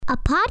A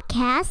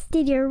podcast?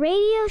 Did your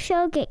radio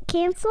show get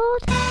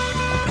canceled?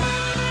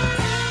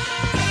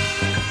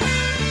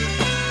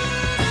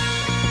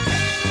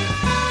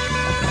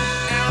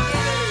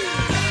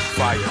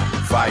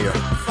 Fire.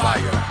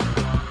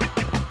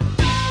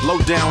 Low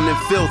down and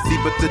filthy,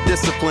 but the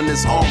discipline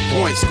is on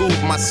point. Schooled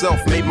myself,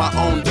 made my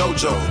own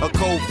dojo. A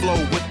cold flow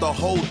with the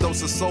whole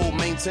dose of soul.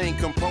 Maintain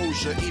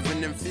composure,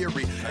 even in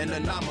theory. An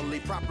anomaly,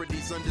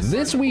 properties under.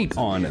 This week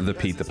on the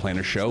Pete the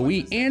Planner Show,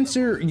 we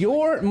answer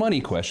your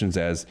money questions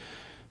as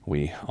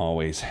we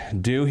always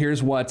do.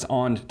 Here's what's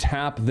on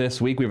tap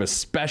this week. We have a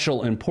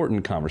special,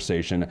 important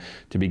conversation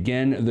to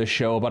begin the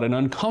show about an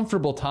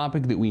uncomfortable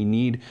topic that we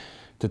need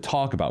to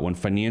talk about when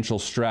financial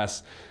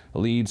stress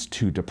leads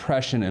to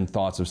depression and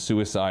thoughts of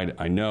suicide.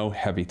 I know,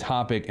 heavy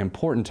topic,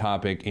 important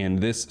topic in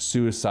this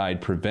Suicide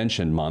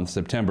Prevention Month,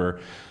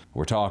 September.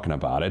 We're talking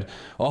about it.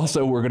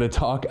 Also, we're going to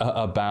talk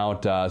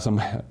about a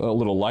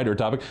little lighter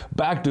topic,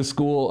 back to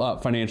school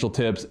financial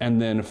tips.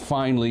 And then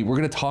finally, we're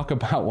going to talk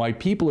about why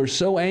people are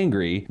so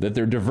angry that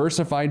their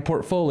diversified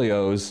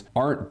portfolios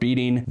aren't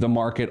beating the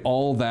market,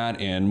 all that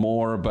and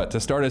more. But to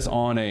start us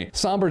on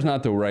somber is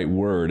not the right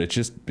word. It's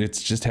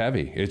just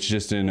heavy. It's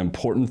just an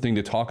important thing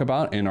to talk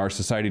about, and our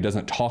society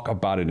doesn't talk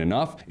about it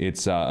enough.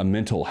 It's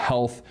mental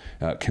health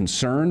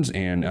concerns,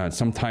 and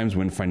sometimes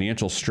when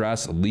financial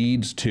stress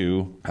leads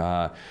to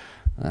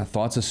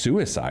thoughts of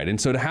suicide. And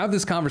so to have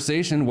this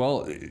conversation,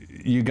 well,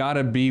 you got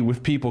to be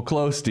with people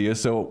close to you.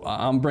 So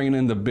I'm bringing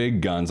in the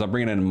big guns. I'm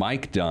bringing in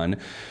Mike Dunn,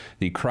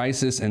 the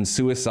Crisis and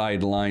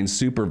Suicide Line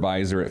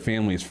Supervisor at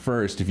Families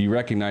First. If you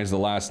recognize the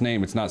last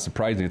name, it's not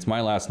surprising. It's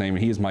my last name,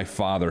 and he is my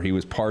father. He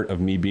was part of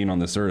me being on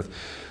this earth.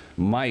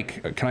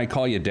 Mike, can I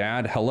call you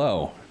Dad?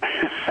 Hello.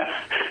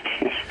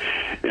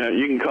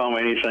 You can call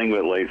me anything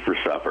but late for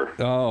supper.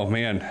 Oh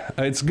man,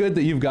 it's good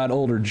that you've got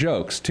older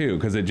jokes too,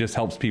 because it just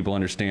helps people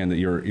understand that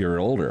you're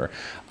older.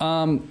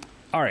 All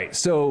right,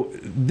 so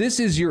this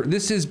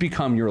has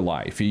become your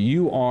life.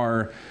 You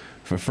are,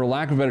 for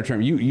lack of a better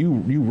term,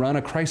 you run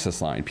a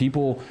crisis line.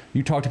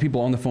 You talk to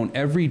people on the phone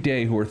every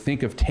day who are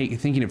thinking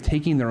of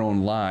taking their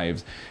own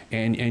lives,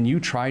 and you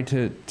try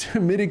to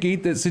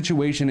mitigate that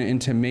situation and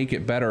to make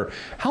it better.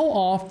 How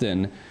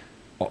often?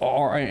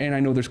 And I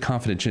know there's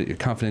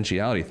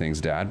confidentiality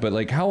things, Dad,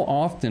 but how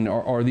often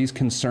are these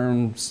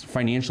concerns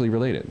financially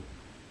related?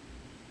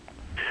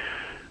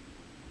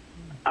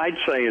 I'd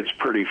say it's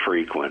pretty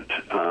frequent.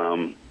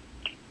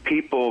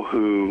 People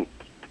who,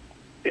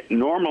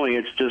 normally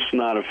it's just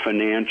not a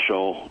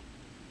financial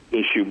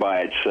issue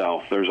by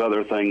itself. There's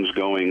other things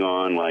going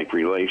on, like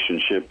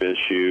relationship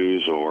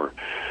issues or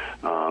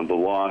the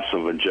loss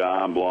of a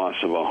job,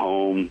 loss of a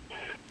home,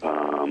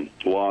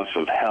 loss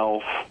of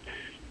health.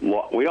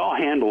 We all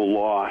handle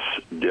loss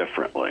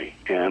differently,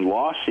 and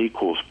loss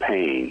equals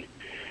pain,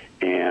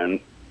 and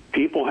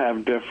people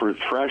have different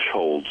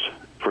thresholds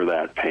for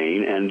that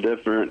pain and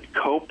different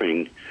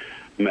coping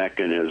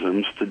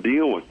mechanisms to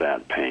deal with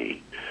that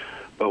pain.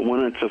 But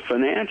when it's a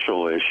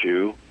financial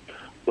issue,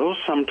 those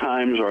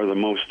sometimes are the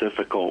most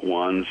difficult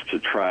ones to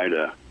try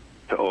to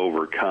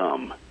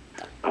overcome,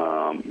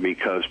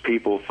 because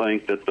people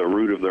think that the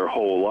root of their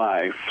whole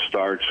life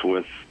starts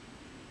with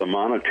the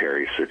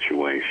monetary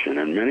situation,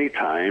 and many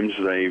times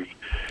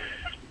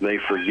they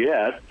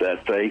forget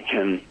that they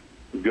can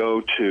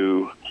go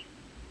to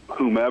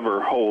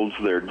whomever holds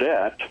their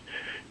debt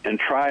and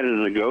try to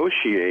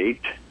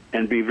negotiate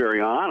and be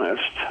very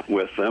honest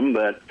with them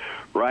that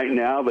right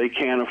now they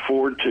can't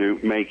afford to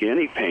make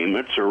any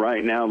payments, or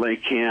right now they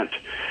can't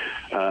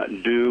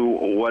do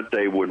what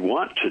they would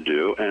want to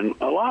do. And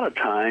a lot of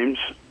times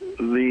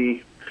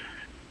the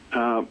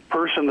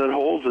person that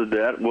holds the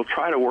debt will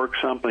try to work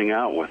something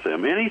out with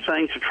them,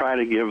 anything to try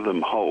to give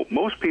them hope.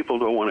 Most people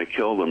don't want to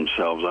kill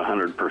themselves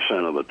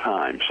 100% of the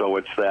time, so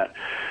it's that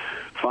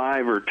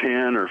 5 or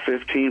 10 or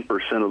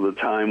 15% of the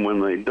time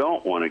when they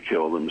don't want to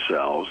kill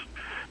themselves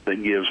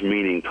that gives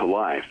meaning to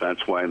life.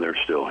 That's why they're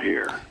still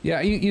here.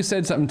 Yeah, you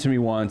said something to me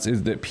once,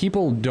 is that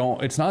people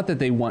don't, it's not that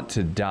they want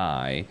to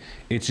die,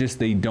 it's just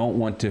they don't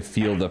want to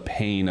feel the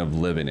pain of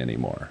living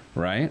anymore,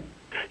 right?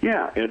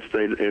 Yeah, it's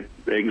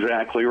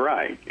exactly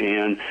right.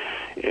 And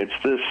it's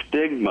this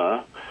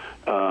stigma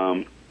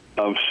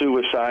of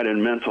suicide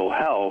and mental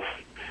health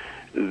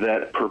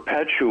that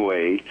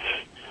perpetuates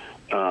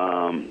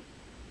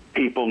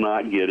people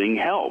not getting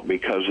help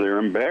because they're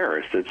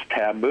embarrassed. It's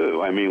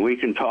taboo. I mean, we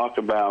can talk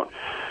about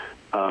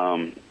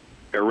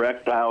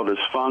erectile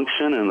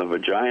dysfunction and the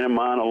vagina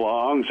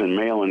monologues and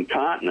male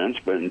incontinence,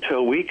 but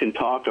until we can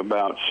talk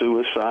about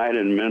suicide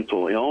and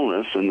mental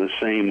illness in the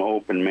same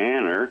open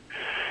manner,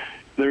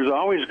 there's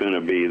always going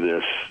to be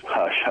this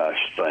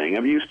hush-hush thing.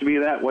 It used to be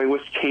that way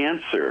with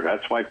cancer.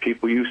 That's why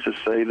people used to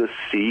say the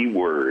C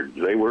word.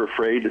 They were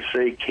afraid to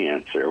say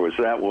cancer. It was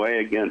that way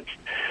against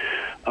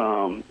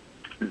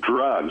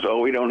drugs. Oh,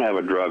 we don't have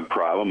a drug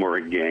problem or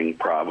a gang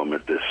problem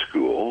at this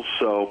school. financial.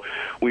 So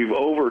we've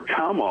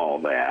overcome all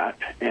that,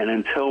 and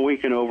until we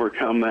can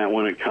overcome that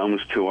when it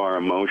comes to our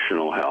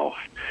emotional health,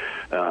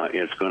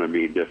 it's going to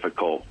be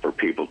difficult for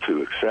people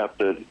to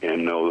accept it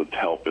and know that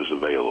help is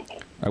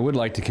available. I would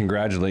like to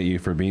congratulate you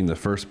for being the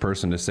first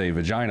person to say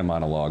vagina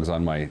monologues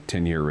on my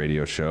 10-year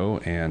radio show.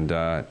 And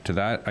to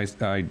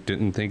that, I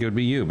didn't think it would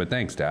be you, but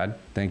thanks, Dad.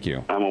 Thank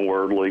you. I'm a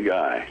wordly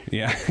guy.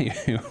 Yeah,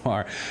 you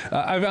are.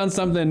 I found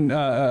something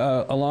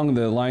along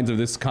the lines of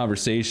this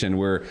conversation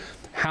where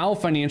how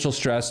financial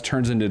stress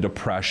turns into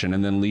depression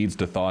and then leads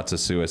to thoughts of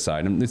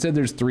suicide. And they said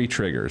there's 3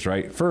 triggers,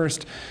 right?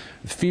 First,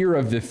 fear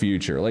of the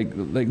future. Like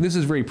this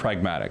is very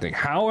pragmatic. Like,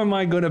 how am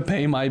I going to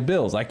pay my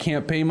bills? I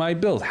can't pay my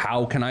bills.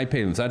 How can I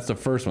pay them? So that's the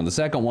first one. The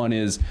second one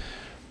is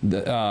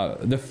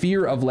the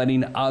fear of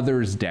letting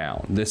others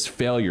down. This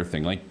failure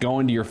thing, like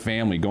going to your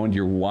family, going to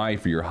your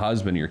wife or your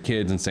husband or your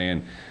kids and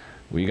saying,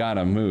 we got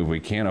to move.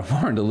 We can't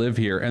afford to live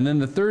here. And then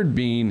the third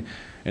being,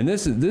 and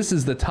this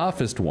is the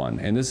toughest one,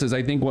 and this is,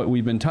 I think, what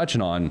we've been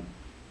touching on,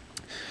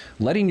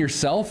 letting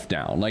yourself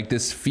down, like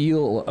this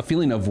a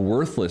feeling of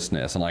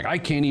worthlessness, and like, I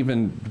can't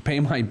even pay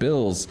my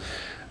bills.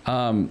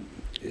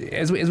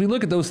 As we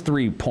look at those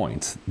 3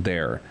 points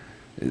there,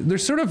 they're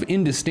sort of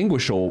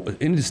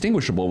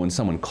indistinguishable when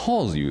someone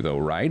calls you, though,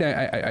 right?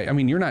 I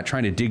mean, you're not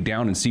trying to dig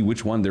down and see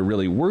which one they're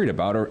really worried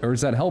about, or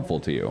is that helpful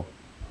to you?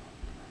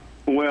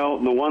 Well,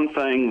 the one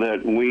thing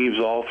that weaves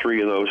all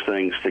 3 of those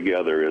things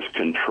together is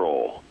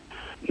control.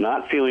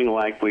 Not feeling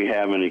like we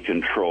have any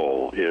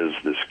control is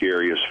the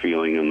scariest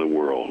feeling in the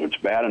world. It's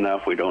bad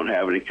enough we don't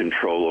have any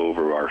control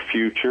over our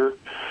future,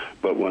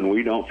 but when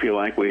we don't feel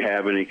like we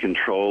have any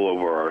control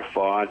over our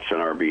thoughts and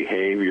our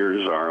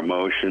behaviors, our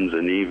emotions,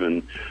 and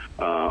even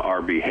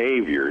our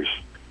behaviors,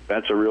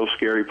 that's a real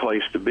scary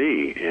place to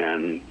be.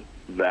 And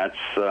that's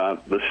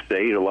the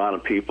state a lot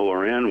of people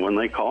are in when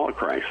they call a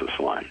crisis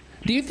line.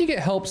 Do you think it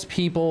helps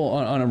people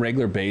on a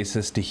regular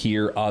basis to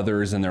hear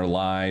others in their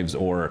lives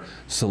or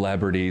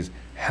celebrities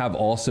have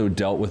also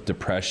dealt with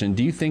depression?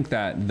 Do you think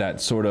that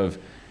sort of,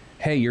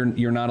 hey,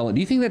 you're not alone?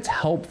 Do you think that's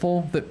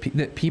helpful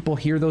that people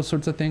hear those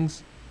sorts of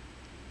things?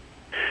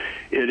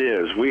 It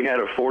is. We had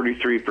a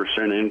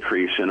 43%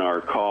 increase in our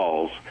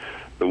calls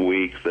the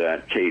week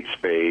that Kate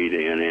Spade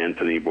and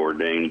Anthony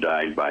Bourdain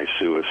died by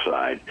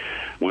suicide.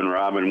 When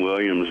Robin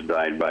Williams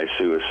died by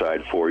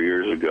suicide 4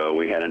 years ago,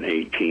 we had an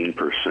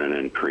 18%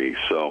 increase.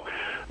 So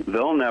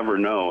they'll never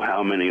know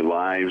how many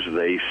lives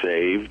they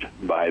saved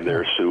by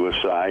their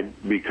suicide,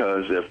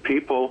 because if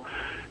people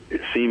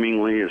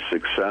seemingly as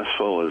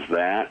successful as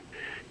that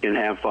can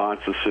have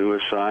thoughts of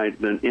suicide,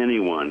 then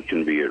anyone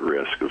can be at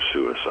risk of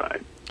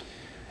suicide.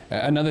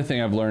 Another thing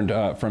I've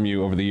learned from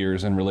you over the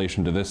years in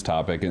relation to this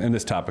topic, and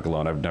this topic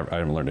alone, I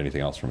haven't learned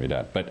anything else from you,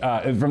 Dad, but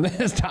from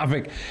this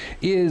topic,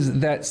 is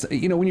that,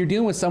 you know, when you're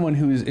dealing with someone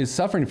who is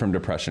suffering from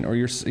depression, or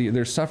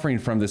they're suffering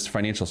from this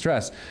financial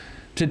stress,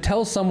 to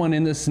tell someone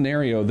in this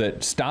scenario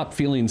that stop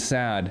feeling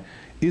sad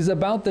is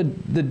about the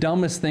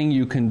dumbest thing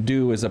you can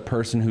do as a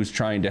person who's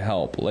trying to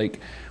help. Like,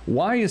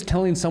 why is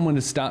telling someone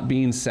to stop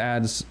being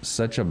sad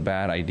such a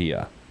bad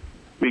idea?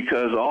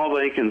 Because all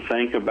they can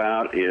think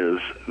about is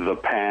the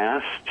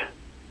past,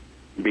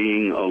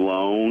 being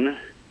alone,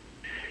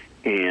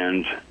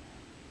 and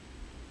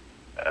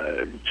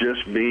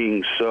just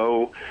being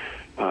so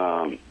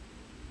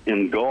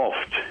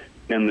engulfed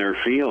in their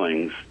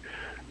feelings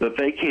that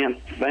they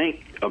can't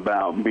think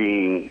about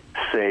being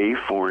safe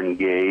or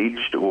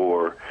engaged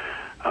or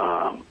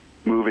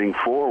moving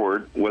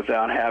forward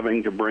without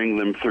having to bring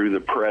them through the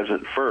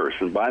present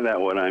first. And by that,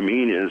 what I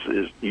mean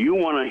is you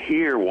want to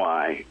hear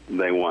why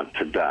they want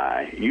to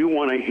die. You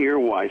want to hear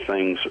why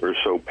things are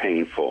so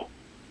painful.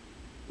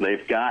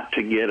 They've got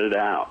to get it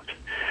out,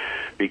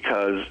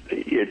 because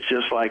it's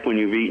just like when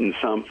you've eaten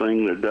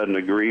something that doesn't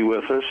agree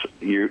with us,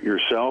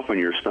 yourself, and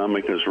your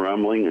stomach is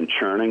rumbling and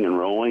churning and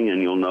rolling,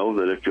 and you'll know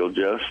that if you'll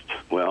just,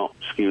 well,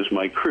 excuse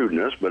my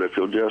crudeness, but if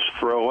you'll just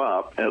throw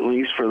up, at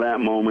least for that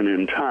moment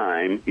in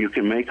time, you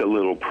can make a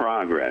little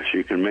progress.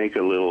 You can make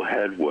a little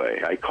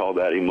headway. I call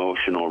that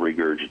emotional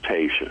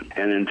regurgitation.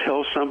 And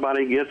until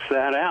somebody gets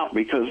that out,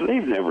 because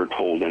they've never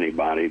told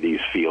anybody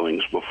these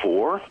feelings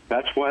before,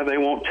 that's why they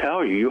won't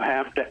tell you. You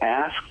have to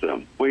ask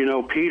them. Well, you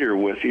know, Peter,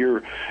 with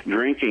your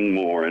drinking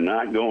more and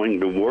not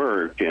going to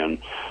work and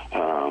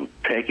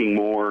taking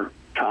more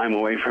time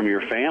away from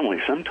your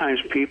family, sometimes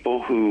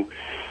people who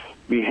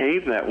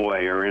behave that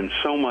way are in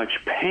so much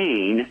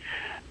pain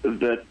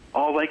that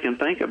all they can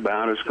think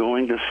about is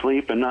going to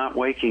sleep and not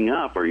waking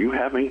up. Are you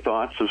having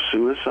thoughts of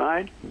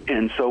suicide?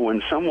 And so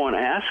when someone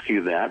asks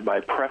you that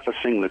by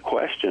prefacing the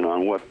question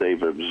on what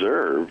they've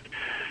observed,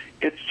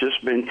 it's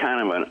just been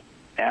kind of an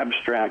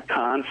abstract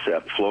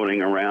concept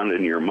floating around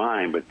in your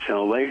mind, but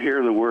till they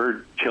hear the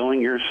word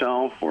killing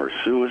yourself or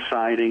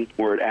suiciding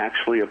where it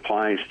actually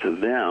applies to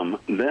them,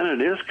 then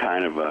it is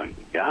kind of a,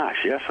 gosh,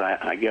 yes,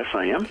 I guess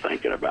I am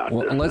thinking about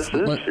this.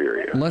 This is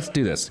serious. Let's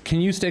do this.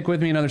 Can you stick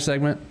with me another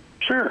segment?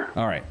 Sure.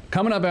 All right.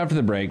 Coming up after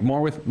the break,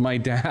 more with my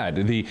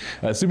dad, the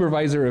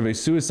supervisor of a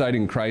suicide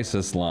and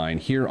crisis line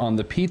here on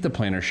the Pete the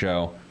Planner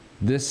Show.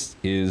 This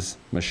is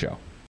my show.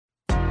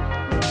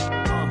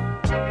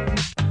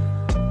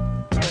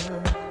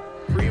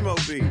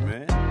 be,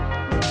 man.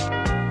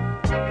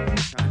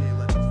 Kanye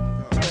let this one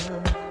go.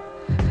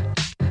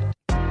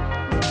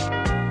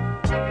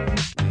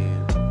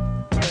 Man,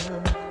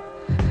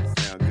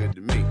 sound good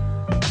to me.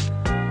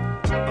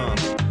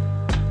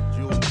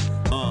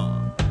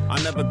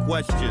 I never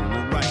question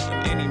the right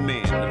of any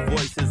man to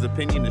voice his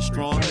opinion as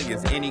strongly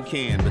as any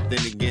can. But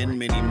then again,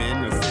 many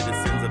men are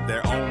citizens of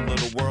their own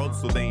little world,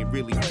 so they ain't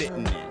really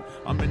fitting in.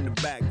 I'm in the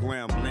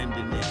background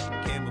blending in,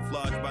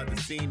 camouflaged by the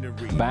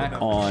scenery. Back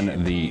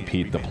on the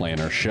Pete the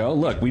Planner show.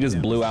 Look, we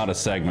just blew out a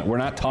segment. We're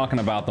not talking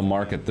about the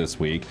market this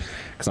week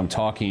because I'm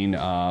talking,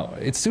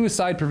 it's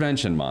Suicide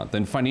Prevention Month,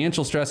 and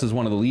financial stress is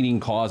one of the leading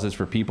causes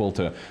for people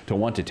to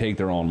want to take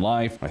their own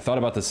life. I thought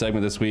about the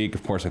segment this week.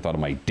 Of course, I thought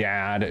of my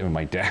dad. And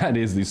my dad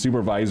is the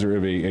supervisor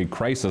of a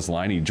crisis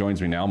line. He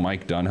joins me now,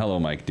 Mike Dunn. Hello,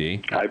 Mike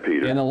D. Hi,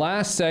 Peter. In the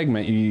last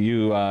segment,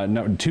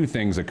 two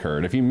things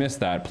occurred. If you missed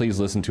that, please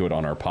listen to it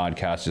on our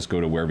podcast. Just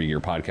go to wherever your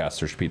podcast,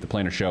 search Pete the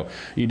Planner Show.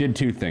 You did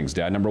two things,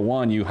 Dad. Number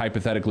one, you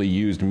hypothetically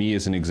used me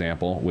as an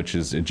example, which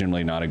is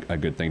generally not a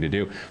good thing to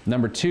do.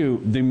 Number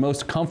two, the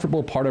most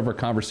comfortable part of our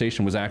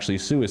conversation was actually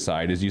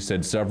suicide, as you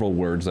said several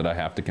words that I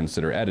have to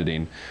consider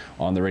editing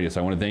on the radio.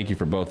 So I want to thank you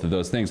for both of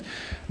those things.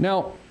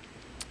 Now,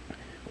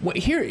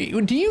 here,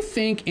 do you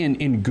think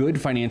in good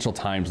financial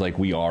times like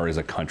we are as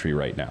a country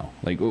right now,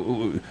 like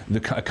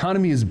the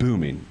economy is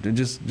booming,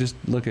 just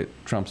look at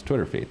Trump's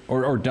Twitter feed,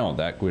 or don't,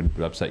 that would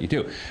upset you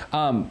too.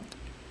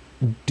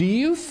 Do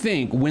you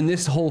think when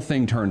this whole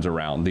thing turns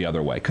around the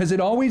other way, because it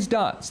always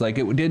does, like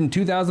it did in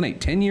 2008,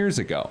 10 years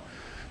ago,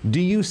 do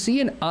you see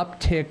an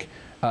uptick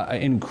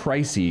in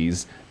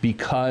crises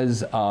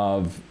because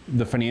of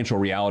the financial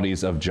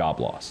realities of job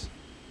loss?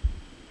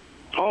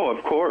 Oh,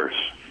 of course.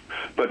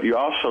 But you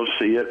also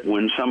see it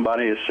when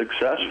somebody is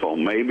successful.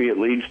 Maybe it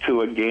leads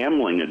to a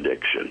gambling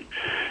addiction,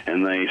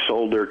 and they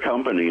sold their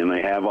company and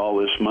they have all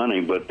this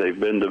money, but they've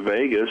been to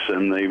Vegas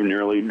and they've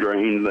nearly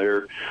drained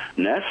their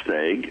nest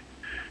egg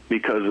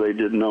because they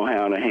didn't know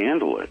how to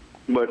handle it.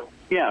 But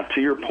yeah,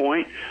 to your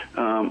point,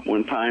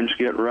 when times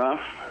get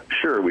rough,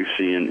 sure, we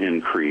see an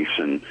increase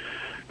in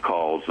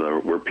calls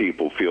where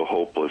people feel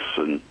hopeless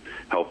and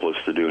helpless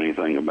to do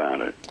anything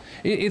about it.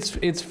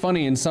 It's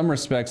funny in some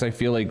respects. I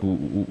feel like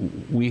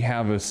we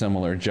have a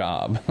similar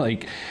job.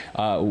 Like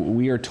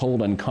we are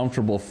told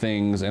uncomfortable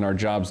things, and our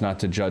job's not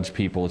to judge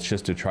people. It's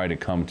just to try to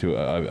come to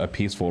a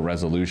peaceful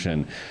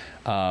resolution.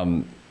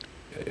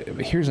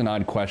 Here's an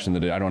odd question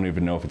that I don't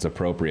even know if it's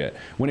appropriate.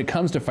 When it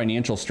comes to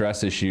financial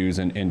stress issues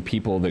and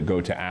people that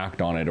go to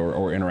act on it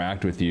or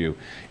interact with you,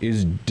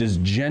 does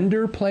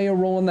gender play a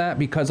role in that?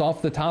 Because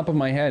off the top of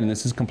my head, and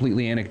this is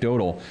completely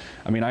anecdotal,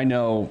 I mean, I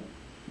know,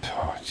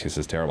 this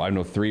is terrible. I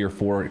know 3 or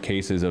 4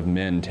 cases of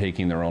men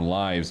taking their own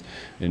lives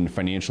in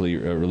financially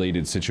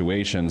related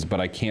situations, but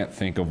I can't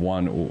think of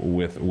one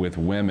with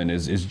women.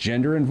 Is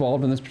gender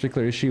involved in this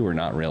particular issue or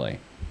not really?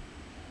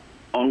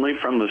 Only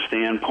from the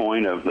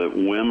standpoint of that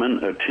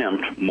women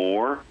attempt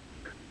more,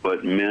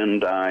 but men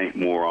die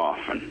more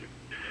often.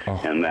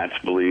 Oh. And that's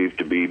believed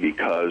to be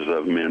because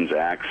of men's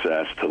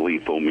access to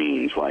lethal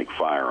means like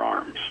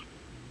firearms.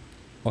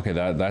 Okay,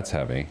 that's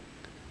heavy.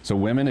 So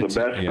women, go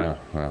ahead.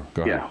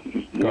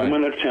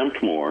 Women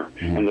attempt more,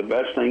 and the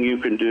best thing you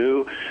can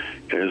do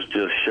is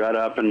just shut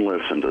up and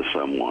listen to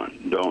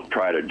someone. Don't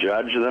try to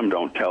judge them.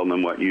 Don't tell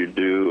them what you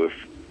do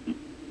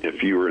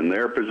if you were in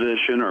their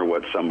position or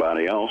what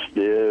somebody else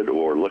did,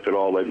 or look at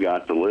all they've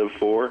got to live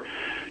for.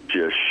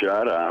 Just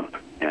shut up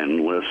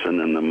and listen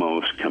in the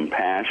most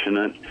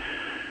compassionate,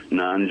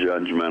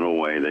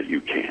 non-judgmental way that you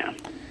can.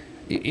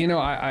 You know,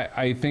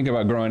 I think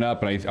about growing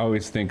up, and I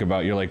always think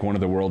about you're like one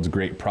of the world's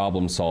great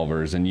problem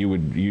solvers, and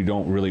you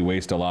don't really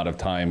waste a lot of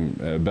time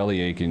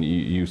bellyache, and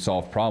you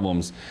solve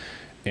problems,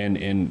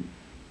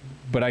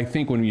 but I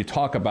think when you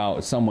talk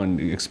about someone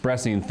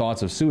expressing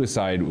thoughts of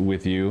suicide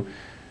with you,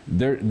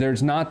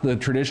 there's not the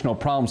traditional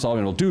problem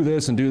solving. We'll do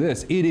this and do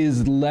this. It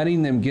is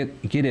letting them get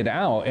it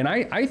out, and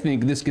I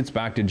think this gets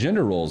back to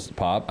gender roles,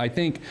 Pop. I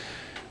think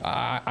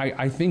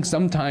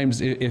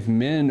sometimes if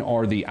men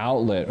are the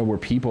outlet where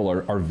people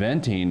are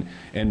venting,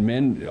 and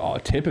men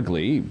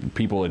typically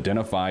people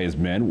identify as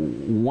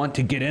men want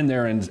to get in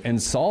there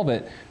and solve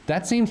it,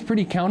 that seems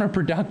pretty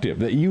counterproductive.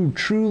 That you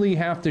truly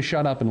have to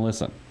shut up and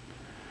listen.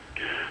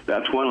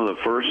 That's one of the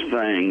first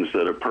things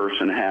that a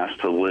person has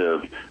to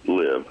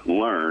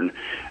learn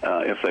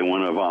if they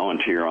want to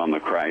volunteer on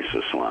the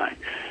crisis line.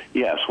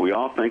 Yes, we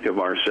all think of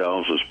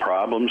ourselves as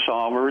problem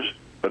solvers,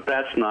 but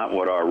that's not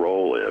what our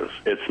role is.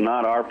 It's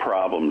not our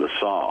problem to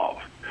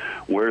solve.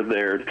 We're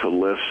there to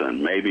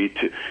listen,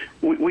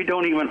 we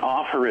don't even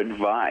offer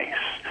advice.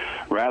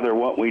 Rather,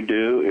 what we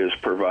do is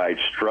provide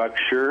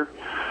structure,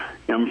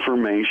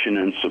 information,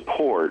 and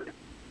support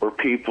for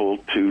people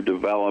to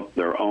develop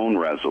their own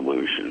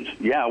resolutions.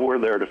 Yeah, we're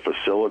there to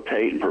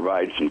facilitate and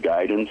provide some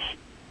guidance,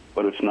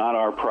 but it's not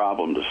our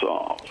problem to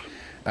solve.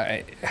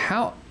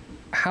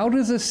 How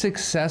does a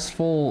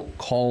successful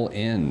call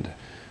end?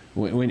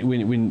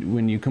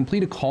 When you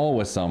complete a call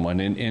with someone,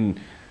 and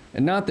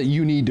not that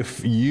you need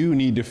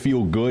to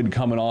feel good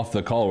coming off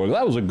the call, or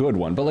that was a good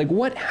one, but like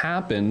what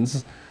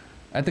happens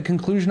at the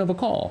conclusion of a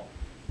call?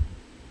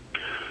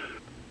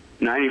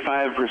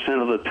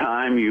 95% of the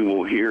time you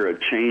will hear a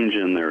change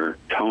in their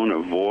tone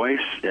of voice.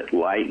 It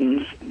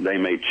lightens. They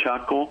may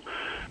chuckle,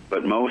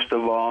 but most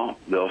of all,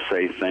 they'll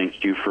say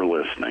thank you for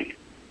listening.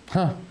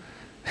 Huh.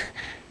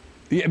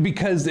 Yeah,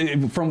 because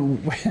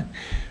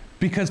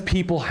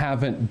people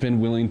haven't been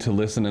willing to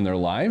listen in their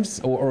lives,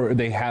 or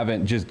they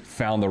haven't just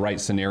found the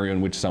right scenario in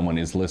which someone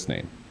is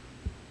listening.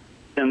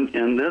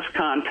 In this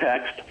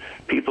context,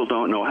 people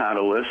don't know how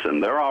to listen.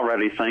 They're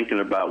already thinking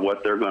about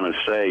what they're going to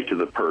say to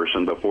the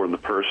person before the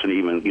person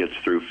even gets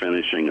through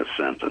finishing a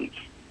sentence.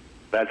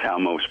 That's how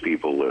most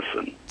people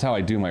listen. That's how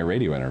I do my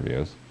radio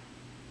interviews.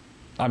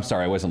 I'm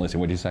sorry, I wasn't listening.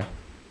 What did you say?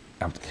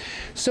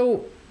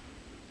 So,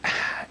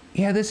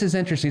 yeah, this is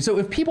interesting. So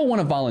if people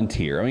want to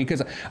volunteer, I mean,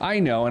 because I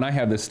know, and I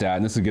have this stat,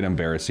 and this is going to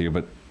embarrass you,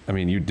 but I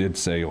mean, you did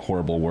say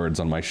horrible words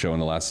on my show in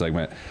the last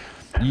segment.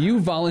 You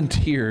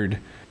volunteered.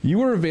 You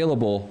were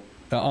available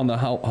on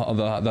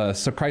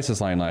the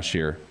crisis line last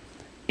year,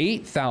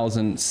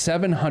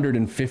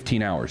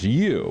 8,715 hours.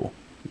 You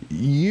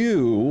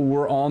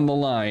were on the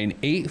line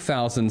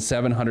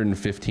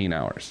 8,715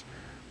 hours.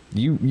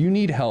 You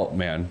need help,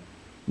 man.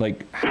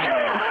 Like,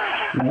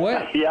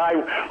 what?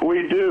 Yeah,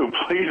 we do.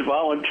 Please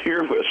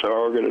volunteer with our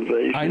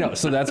organization. I know.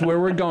 So that's where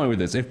we're going with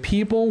this. If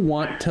people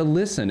want to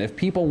listen, if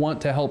people want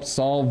to help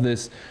solve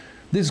this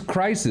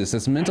crisis,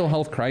 this mental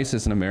health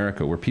crisis in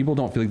America, where people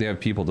don't feel like they have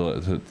people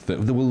that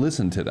will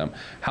listen to them,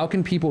 how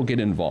can people get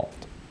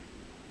involved?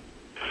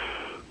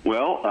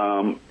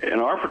 Well, in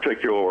our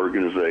particular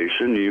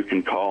organization, you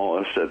can call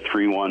us at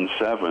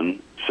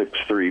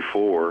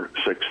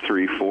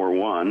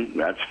 317-634-6341.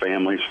 That's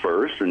Families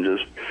First, and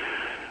just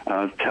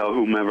tell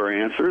whomever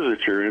answers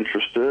that you're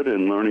interested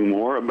in learning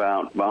more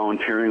about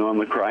volunteering on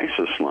the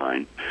crisis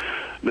line.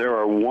 There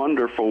are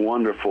wonderful,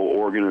 wonderful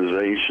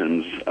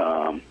organizations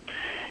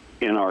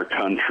in our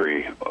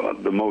country.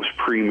 The most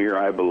premier,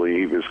 I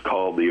believe, is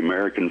called the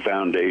American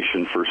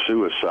Foundation for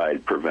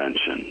Suicide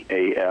Prevention,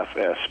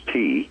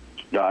 AFSP.org.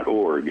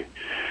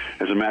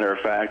 As a matter of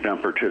fact,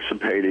 I'm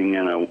participating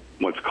in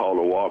what's called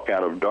a Walk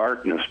Out of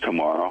Darkness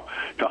tomorrow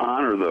to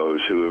honor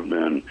those who have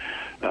been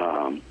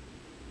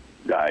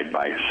died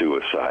by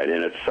suicide.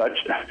 And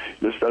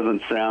this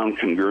doesn't sound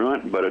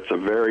congruent, but it's a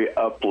very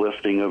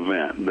uplifting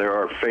event. There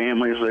are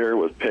families there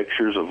with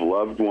pictures of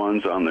loved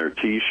ones on their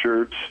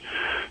T-shirts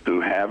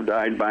who have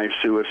died by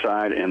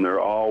suicide, and they're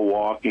all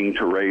walking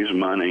to raise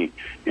money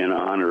in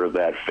honor of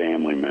that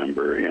family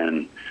member.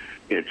 And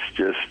it's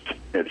a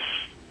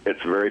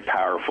very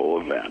powerful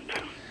event.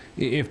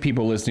 If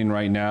people listening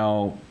right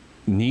now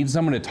need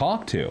someone to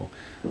talk to,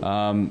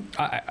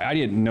 I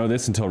didn't know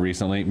this until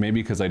recently,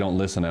 maybe because I don't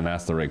listen and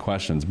ask the right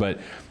questions, but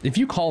if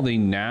you call the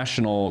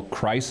national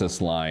crisis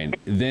line,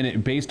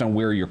 then based on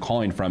where you're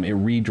calling from, it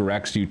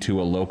redirects you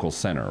to a local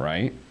center,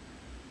 right?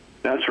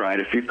 That's right.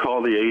 If you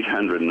call the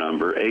 800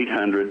 number,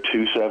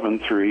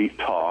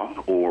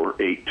 800-273-TALK or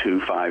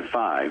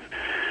 8255,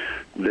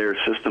 their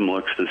system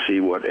looks to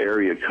see what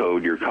area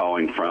code you're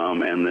calling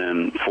from and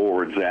then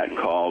forwards that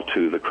call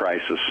to the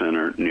crisis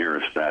center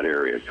nearest that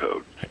area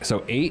code. So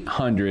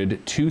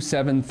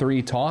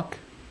 800-273-TALK?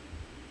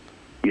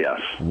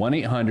 Yes.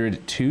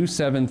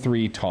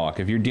 1-800-273-TALK.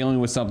 If you're dealing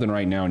with something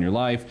right now in your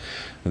life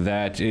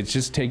that it's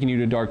just taking you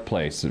to a dark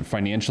place,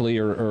 financially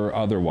or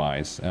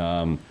otherwise.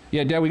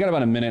 Yeah, Dad, we got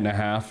about a minute and a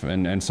half,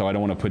 and so I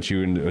don't want to put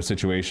you into a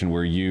situation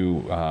where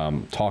you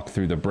talk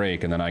through the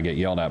break and then I get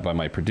yelled at by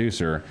my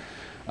producer.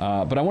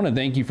 But I want to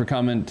thank you for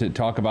coming to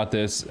talk about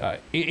this.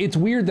 It's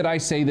weird that I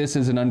say this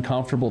is an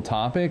uncomfortable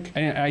topic,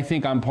 and I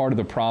think I'm part of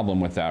the problem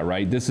with that,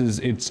 right?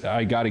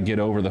 I got to get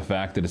over the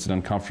fact that it's an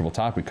uncomfortable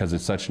topic because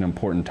it's such an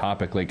important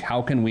topic. Like,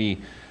 how can we,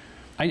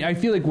 I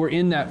feel like we're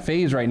in that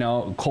phase right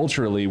now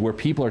culturally where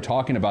people are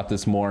talking about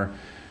this more.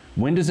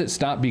 When does it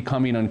stop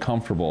becoming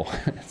uncomfortable?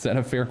 Is that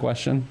a fair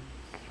question?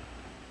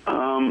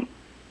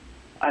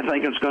 I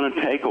think it's going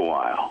to take a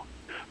while.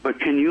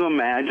 But can you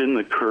imagine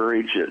the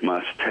courage it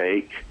must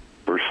take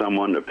for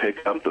someone to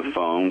pick up the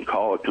phone,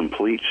 call a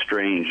complete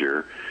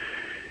stranger,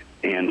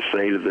 and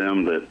say to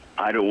them that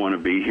I don't want to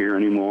be here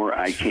anymore,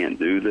 I can't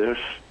do this?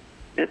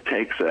 It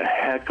takes a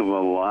heck of a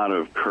lot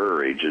of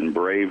courage and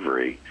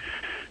bravery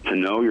to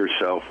know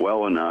yourself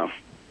well enough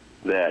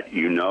that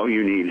you know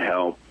you need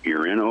help,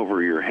 you're in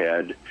over your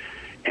head,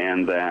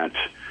 and that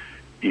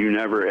you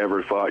never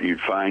ever thought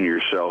you'd find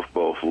yourself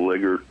both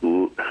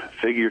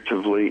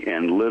figuratively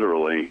and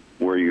literally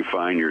where you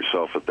find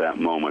yourself at that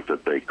moment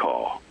that they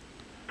call.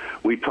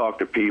 We talk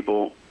to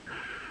people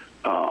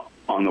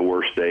on the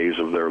worst days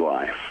of their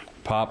life.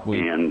 Pop,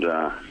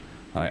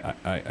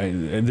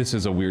 this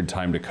is a weird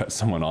time to cut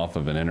someone off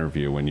of an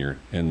interview when you're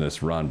in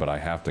this run, but I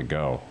have to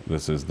go.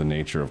 This is the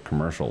nature of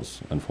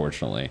commercials,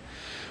 unfortunately.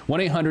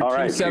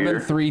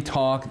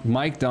 1-800-273-TALK.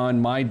 Mike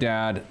Dunn, my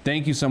dad.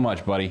 Thank you so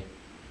much, buddy.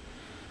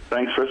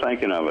 Thanks for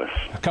thinking of us.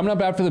 Coming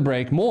up after the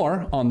break,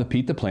 more on the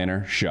Pete the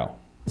Planner Show.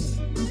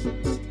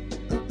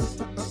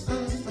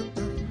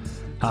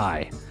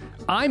 Hi,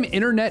 I'm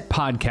internet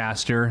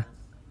podcaster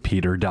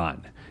Peter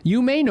Dunn.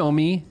 You may know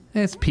me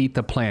as Pete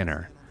the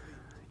Planner.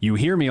 You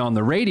hear me on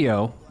the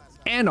radio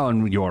and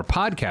on your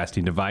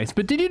podcasting device,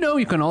 but did you know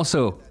you can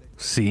also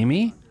see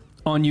me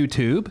on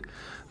YouTube?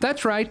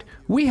 That's right,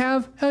 we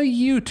have a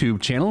YouTube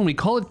channel and we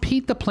call it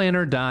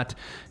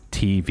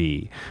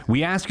PeteThePlanner.tv.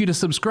 We ask you to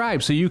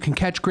subscribe so you can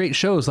catch great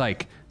shows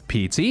like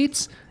Pete's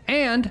Eats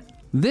and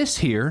this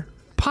here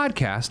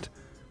podcast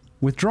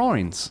with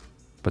drawings.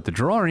 But the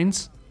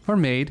drawings are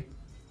made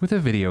with a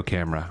video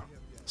camera.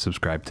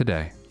 Subscribe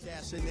today.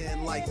 Cashing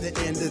in like the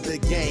end of the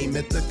game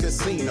at the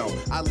casino.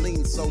 I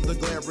lean so the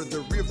glare of the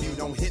rear view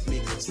don't hit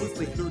me.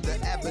 Swiftly through the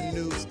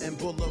avenues and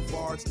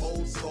boulevards.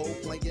 Old soul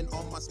playing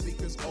on my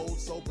speakers. Old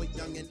soul but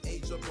young in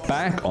age of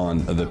Back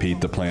on the Pete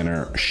the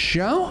Planner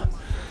show.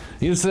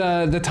 It's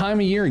the time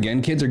of year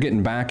again. Kids are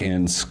getting back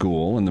in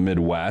school in the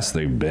Midwest.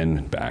 They've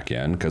been back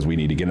in because we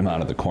need to get them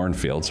out of the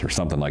cornfields or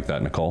something like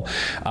that, Nicole.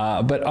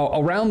 But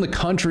around the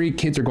country,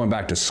 kids are going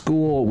back to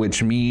school,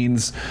 which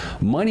means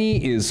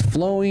money is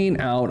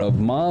flowing out of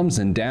moms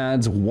and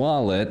dads'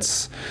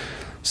 wallets.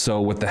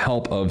 So with the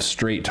help of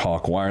Straight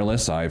Talk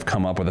Wireless, I've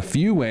come up with a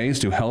few ways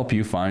to help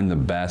you find the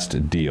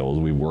best deals.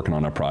 We're working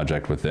on a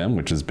project with them,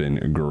 which has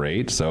been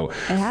great. So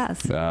it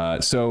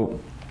has.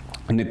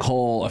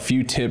 Nicole, a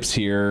few tips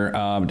here.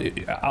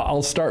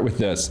 I'll start with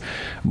this.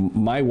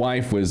 My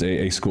wife was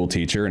a school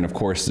teacher, and of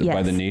course, Yes.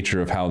 by the nature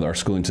of how our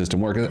schooling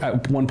system works,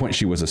 at one point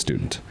she was a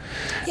student.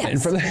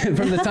 Yes. And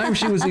from the time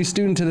she was a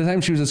student to the time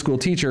she was a school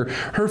teacher,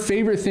 her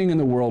favorite thing in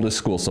the world is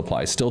school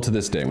supplies, still to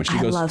this day. When she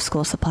I goes, love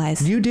school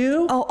supplies. You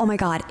do? Oh my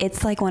God.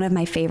 It's like one of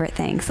my favorite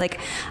things. Like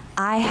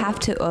I have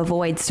to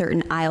avoid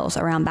certain aisles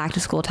around back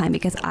to school time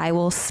because I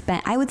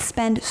would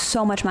spend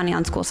so much money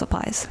on school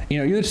supplies. You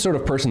know, you're the sort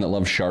of person that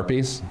loves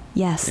Sharpies.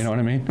 Yes. You know what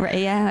I mean? Right.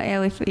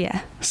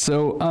 Yeah.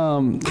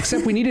 So,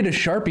 except we needed a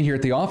Sharpie here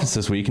at the office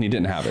this week and you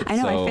didn't have it. I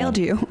know, So, I failed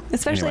you,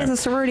 especially anyway. as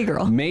a sorority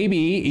girl. Maybe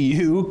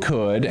you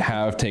could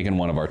have taken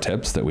one of our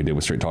tips that we did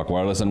with Straight Talk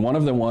Wireless, and one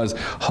of them was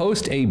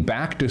host a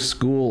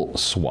back-to-school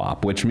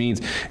swap, which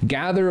means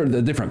gather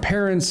the different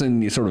parents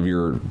and sort of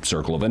your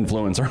circle of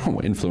influence. Or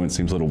influence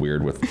seems a little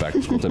weird with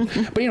back-to-school tips,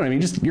 but you know what I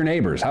mean, just your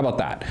neighbors. How about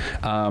that?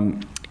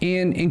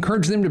 And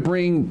encourage them to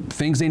bring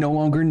things they no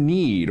longer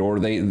need or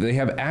they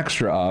have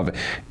extra of,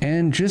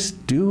 and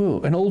just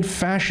do an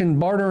old-fashioned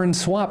barter and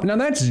swap. Now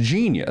that's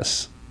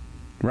genius,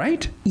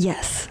 right?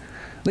 Yes.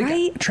 Like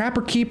right?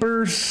 Trapper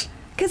keepers,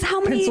 Because how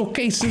many pencil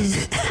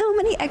cases. how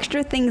many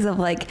extra things of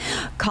like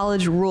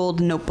college ruled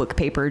notebook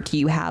paper do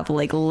you have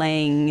like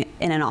laying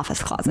in an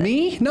office closet?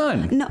 Me?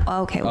 None. No.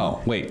 Okay.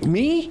 Well, Oh, wait.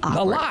 Me? A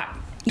Awkward. lot.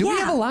 Do we Yeah.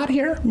 have a lot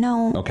here?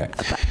 no. Okay.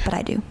 But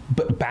I do.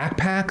 But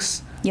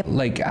backpacks? Yep.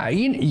 Like,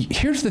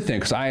 here's the thing,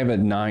 because I have a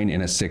 9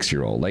 and a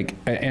 6-year-old. Like,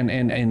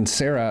 and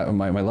Sarah,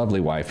 my lovely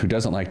wife, who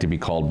doesn't like to be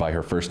called by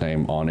her first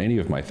name on any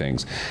of my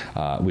things,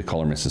 we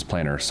call her Mrs.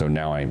 Planner. So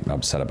now I'm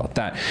upset about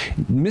that.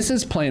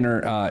 Mrs.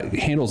 Planner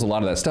handles a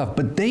lot of that stuff,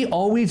 but they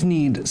always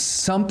need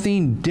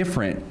something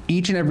different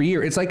each and every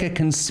year. It's like a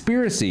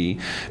conspiracy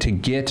to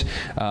get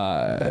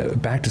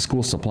back to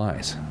school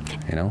supplies.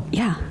 You know?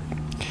 Yeah.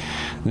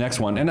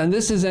 Next one, and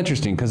this is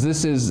interesting because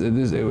this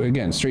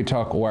again, Straight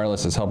Talk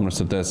Wireless is helping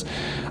us with this.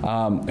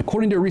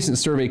 According to a recent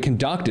survey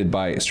conducted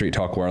by Straight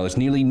Talk Wireless,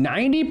 nearly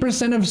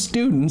 90% of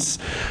students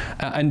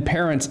and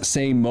parents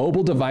say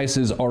mobile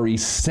devices are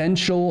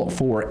essential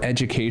for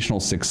educational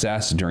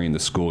success during the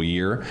school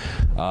year.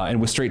 And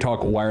with Straight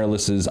Talk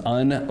Wireless's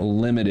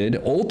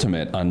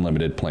ultimate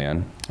unlimited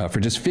plan, for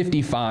just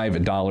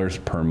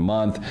 $55 per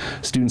month,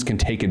 students can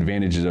take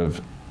advantage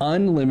of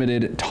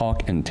unlimited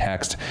talk and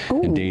text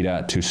and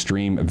data to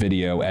stream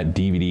video at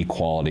DVD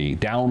quality,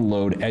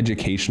 download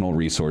educational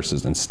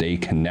resources, and stay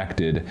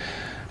connected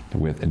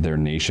with their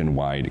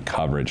nationwide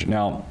coverage.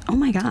 Now, Oh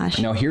my gosh.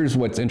 now here's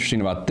what's interesting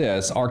about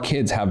this. Our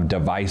kids have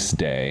Device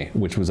Day,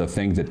 which was a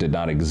thing that did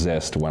not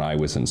exist when I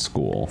was in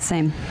school.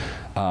 Same.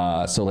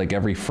 So like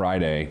every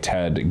Friday,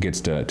 Ted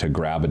gets to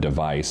grab a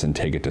device and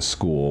take it to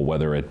school,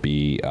 whether it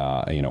be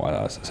a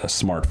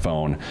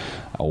smartphone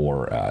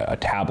or a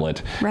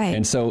tablet. Right.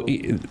 And so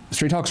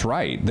Straight Talk's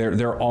right.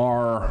 There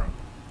are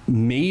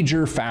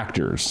major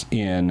factors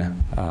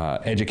in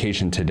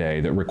education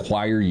today that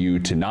require you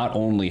to not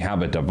only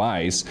have a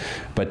device,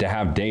 but to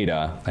have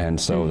data. And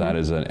so that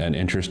is an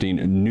interesting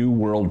new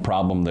world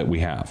problem that we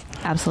have.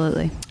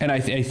 Absolutely. And I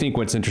think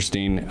what's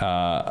interesting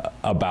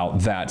about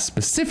that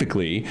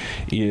specifically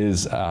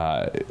is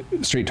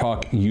Straight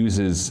Talk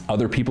uses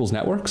other people's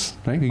networks,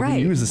 right? You can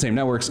Right. use the same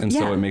networks, and so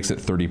Yeah. it makes it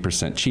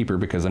 30% cheaper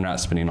because they're not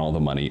spending all the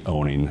money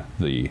owning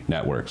the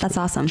networks. That's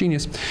awesome.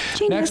 Genius.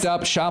 Genius. Next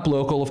up, shop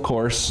local, of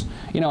course.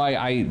 You know,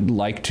 I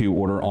like to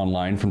order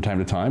online from time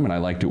to time, and I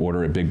like to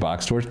order at big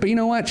box stores. But you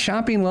know what?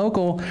 Shopping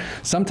local,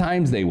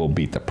 sometimes they will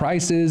beat the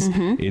prices.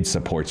 It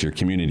supports your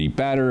community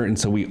better. And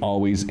so we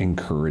always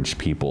encourage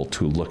people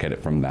to look at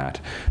it from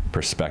that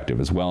perspective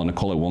as well.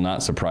 Nicole, it will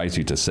not surprise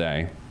you to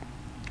say,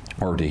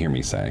 or to hear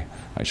me say,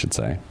 I should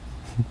say,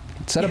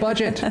 set a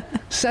budget.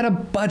 Set a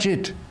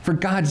budget, for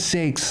God's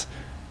sakes.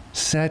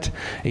 Set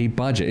a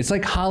budget. It's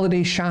like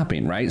holiday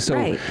shopping, right? So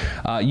Right.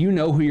 you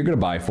know who you're going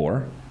to buy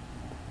for.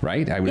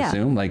 right? I would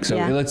assume. Like, so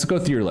let's go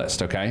through your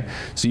list, okay?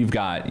 So you've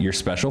got your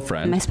special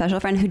friend. My special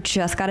friend who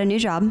just got a new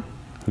job.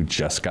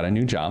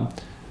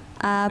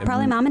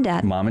 Probably mom and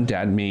dad. Mom and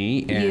dad,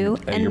 me, and you,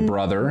 and your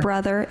brother.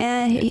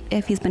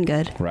 If he's been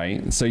good.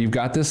 Right. So you've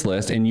got this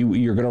list, and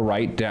you're going to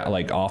write down,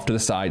 like, off to the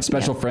side,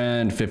 special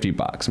friend,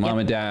 $50. Mom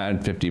and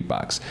dad,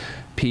 $50.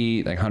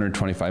 Pete, like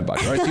 $125. Right?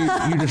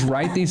 So you just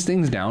write these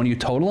things down, you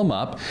total them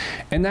up,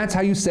 and that's how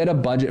you set a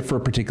budget for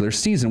a particular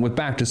season. With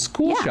back to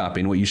school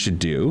shopping, what you should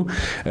do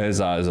is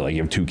like,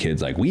 you have 2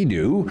 kids like we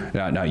do,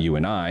 not you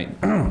and I.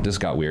 This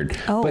got weird.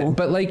 Oh.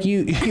 But like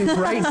you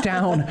write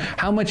down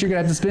how much you're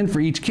gonna have to spend for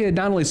each kid,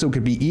 not only so it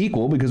could be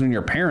equal, because when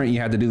you're a parent, you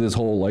have to do this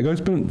whole, like, I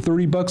spent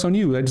 $30 on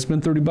you, I just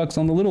spent $30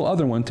 on the little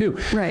other one too.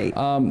 Right.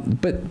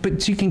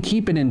 But you can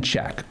keep it in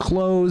check.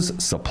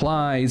 Clothes,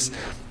 supplies,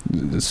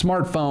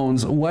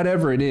 smartphones,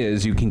 whatever it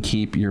is, you can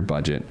keep your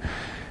budget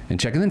in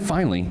check. And then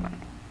finally,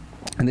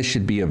 and this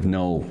should be of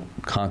no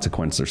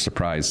consequence or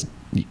surprise,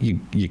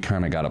 you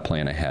kind of got to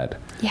plan ahead.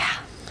 Yeah.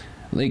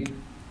 Like,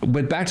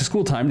 but back to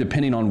school time,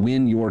 depending on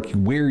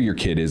where your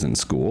kid is in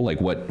school, like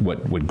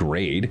what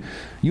grade,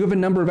 you have a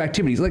number of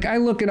activities. Like, I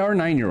look at our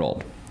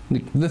 9-year-old,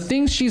 the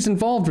things she's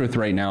involved with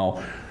right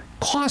now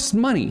cost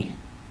money.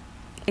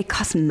 It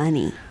costs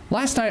money.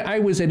 Last night I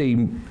was at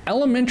a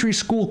elementary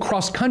school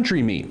cross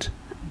country meet.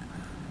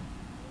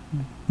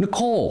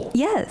 Nicole.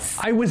 Yes.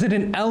 I was at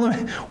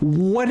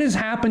what has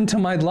happened to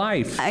my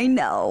life? I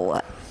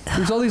know.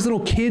 There's all these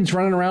little kids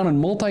running around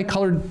in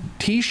multicolored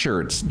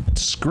t-shirts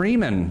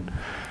screaming.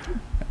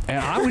 And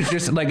I was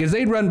just like, as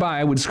they'd run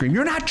by, I would scream,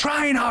 "You're not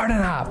trying hard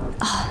enough."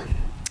 Oh.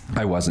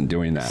 I wasn't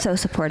doing that. So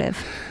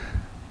supportive.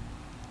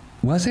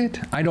 Was it?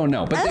 I don't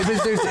know. But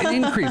there's an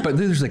increase. But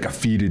there's like a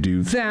fee to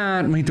do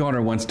that. My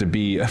daughter wants to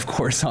be, of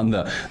course, on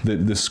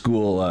the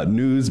school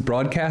news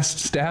broadcast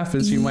staff,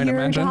 as you might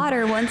imagine. Your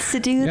daughter wants to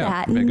do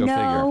that.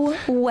 No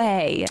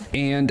way.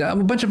 And a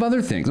bunch of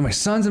other things. My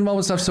son's involved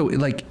with stuff. So,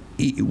 like,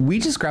 we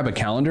just grab a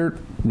calendar,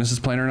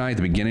 Mrs. Planner and I, at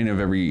the beginning of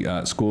every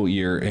school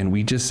year, and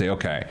we just say,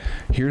 okay,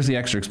 here's the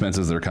extra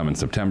expenses that are coming in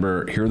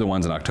September. Here are the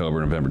ones in October,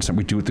 November,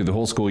 December. We do it through the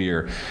whole school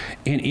year.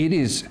 And it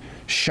is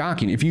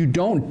shocking. If you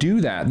don't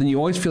do that, then you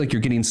always feel like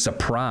you're getting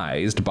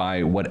surprised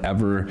by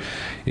whatever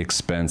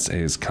expense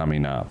is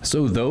coming up.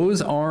 So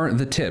those are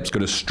the tips. Go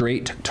to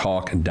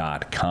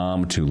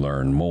straighttalk.com to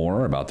learn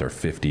more about their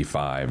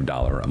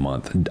 $55 a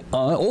month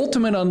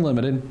Ultimate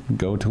Unlimited.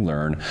 Go to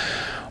learn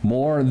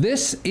more.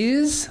 This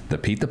is the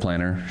Pete the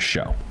Planner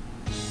Show.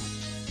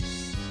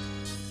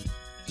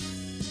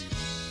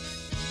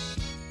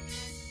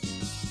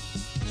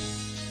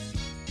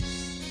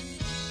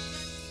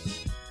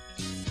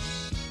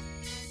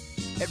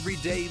 Every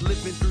day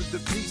living through the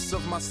peace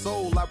of my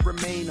soul, I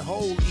remain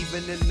whole,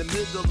 even in the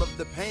middle of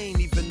the pain.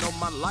 Even though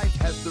my life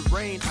has the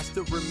rain, I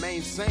still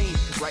remain sane,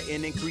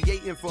 writing and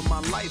creating for my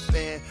life.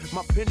 And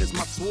my pen is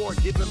my sword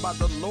given by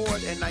the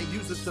Lord, and I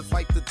use it to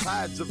fight the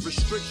tides of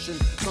restriction.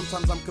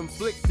 Sometimes I'm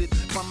conflicted,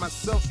 find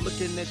myself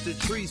looking at the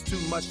trees too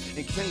much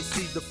and can't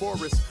see the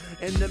forest.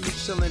 Enemy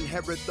shall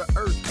inherit the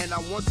earth, and I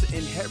want to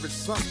inherit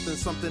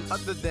something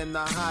other than the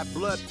high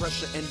blood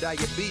pressure and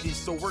diabetes.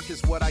 So work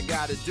is what I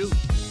gotta do.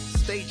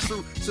 Stay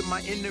true to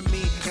my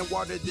enemy and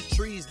water the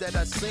trees that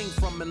I sing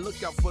from, and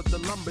look out for the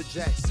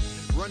lumberjacks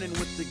running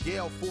with the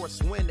gale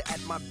force wind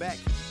at my back.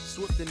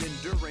 Swift and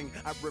enduring,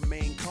 I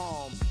remain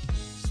calm.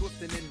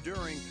 Swift and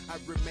enduring, I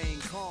remain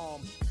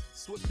calm.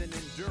 Swift and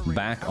enduring.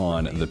 Back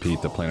on the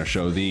Pete the Planner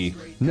Show, the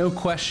no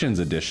questions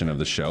edition of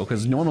the show,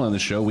 because normally on the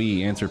show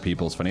we answer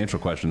people's financial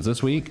questions.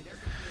 This week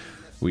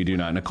we do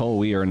not. Nicole,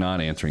 we are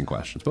not answering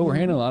questions, but we're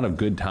handling a lot of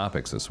good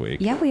topics this week.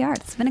 Yeah, we are.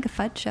 It's been a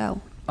fun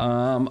show.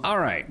 All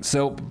right.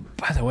 So,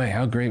 by the way,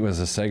 how great was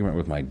the segment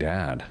with my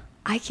dad?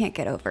 I can't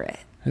get over it.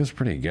 It was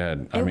pretty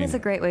good. It was a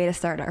great way to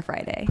start our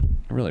Friday.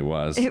 It really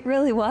was. It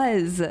really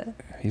was.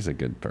 He's a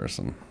good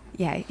person.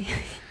 Yeah.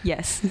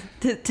 Yes.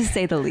 To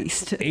say the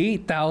least.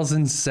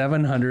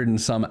 8,700 and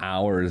some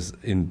hours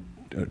in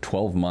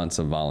 12 months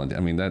of volunteer.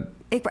 I mean, that...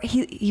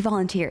 He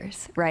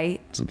volunteers, right?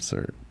 It's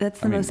absurd.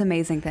 That's the most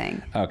amazing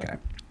thing. Okay.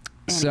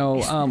 Anyways. So,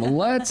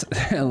 let's...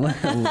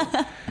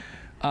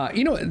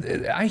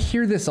 I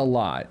hear this a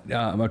lot.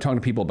 I'm talking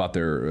to people about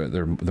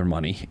their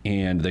money,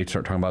 and they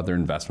start talking about their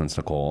investments,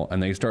 Nicole,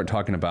 and they start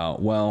talking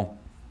about, well,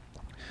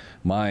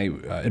 my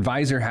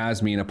advisor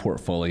has me in a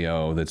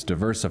portfolio that's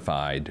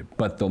diversified,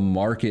 but the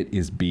market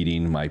is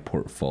beating my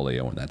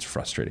portfolio, and that's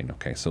frustrating.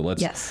 Okay, so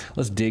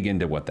let's dig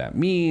into what that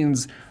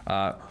means.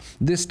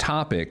 This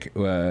topic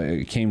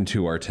came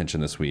to our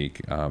attention this week,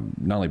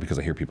 not only because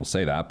I hear people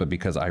say that, but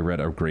because I read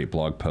a great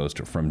blog post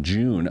from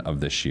June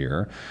of this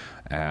year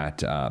at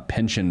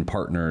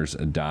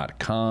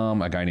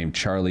pensionpartners.com. A guy named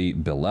Charlie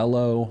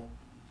Bilello,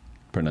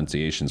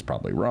 pronunciation's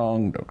probably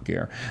wrong, don't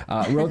care,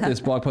 wrote this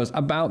blog post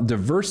about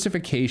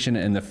diversification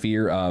and the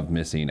fear of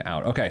missing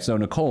out. Okay, so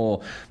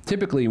Nicole,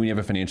 typically when you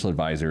have a financial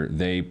advisor,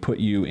 they put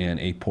you in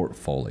a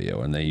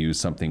portfolio, and they use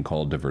something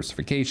called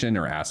diversification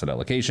or asset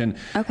allocation.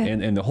 Okay.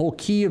 And the whole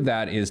key of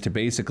that is to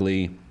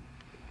basically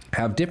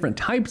have different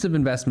types of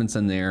investments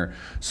in there.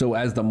 So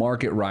as the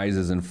market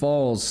rises and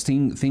falls,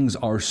 things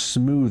are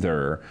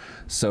smoother,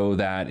 so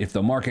that if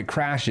the market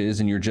crashes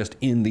and you're just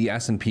in the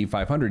S&P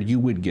 500, you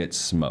would get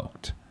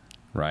smoked.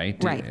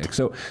 Right? Right.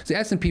 So the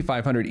S&P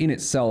 500 in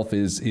itself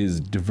is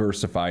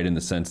diversified in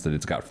the sense that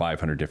it's got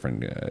 500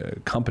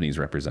 different companies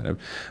represented.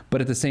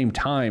 But at the same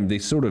time, they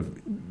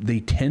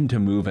tend to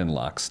move in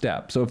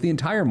lockstep. So if the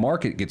entire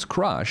market gets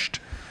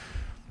crushed,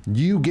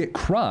 you get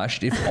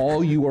crushed if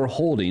all you are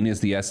holding is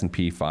the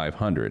S&P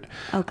 500.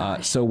 Oh,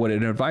 gosh. So what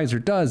an advisor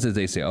does is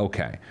they say,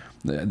 okay,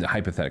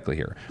 hypothetically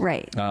here.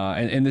 Right.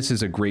 And this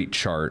is a great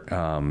chart.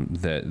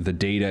 The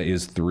data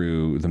is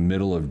through the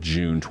middle of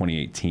June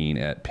 2018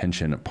 at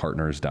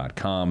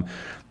pensionpartners.com.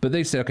 But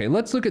they say, okay,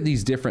 let's look at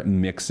these different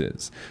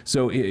mixes.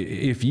 So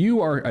if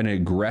you are an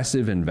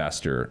aggressive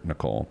investor,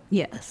 Nicole,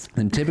 Yes.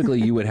 then typically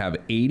you would have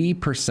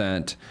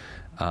 80%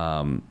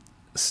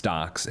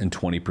 stocks and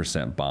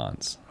 20%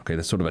 bonds. Okay,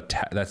 that's sort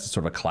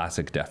of a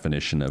classic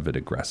definition of an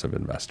aggressive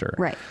investor.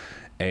 Right.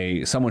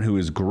 Someone who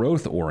is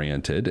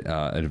growth-oriented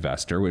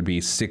investor would be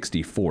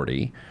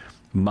 60-40.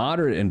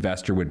 Moderate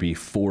investor would be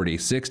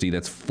 40-60.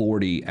 That's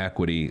 40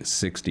 equity,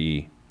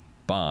 60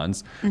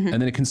 bonds. And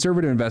then a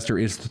conservative investor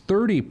is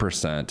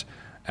 30%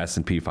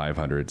 S&P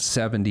 500,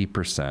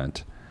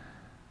 70%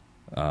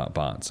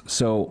 bonds.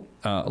 So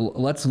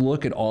let's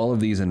look at all of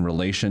these in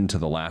relation to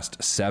the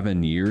last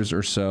 7 years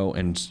or so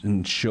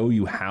and show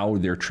you how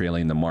they're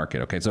trailing the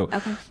market. Okay, so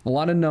a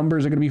lot of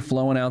numbers are going to be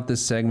flowing out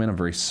this segment. I'm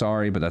very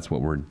sorry, but that's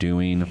what we're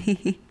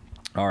doing.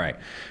 All right,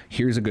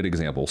 here's a good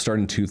example. Start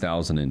in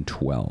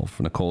 2012.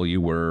 Nicole,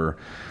 you were...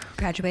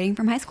 Graduating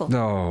from high school.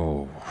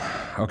 Oh,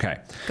 okay.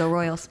 Go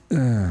Royals.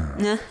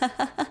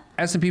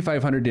 S&P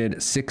 500 did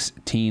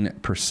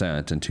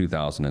 16% in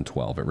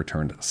 2012. It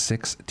returned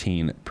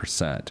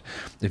 16%.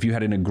 If you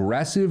had an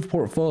aggressive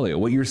portfolio,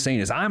 what you're saying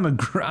is, I'm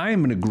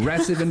an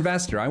aggressive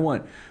investor. I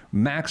want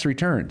max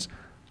returns.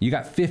 You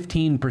got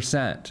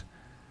 15%.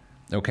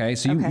 Okay,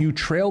 so you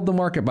trailed the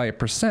market by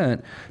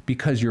 1%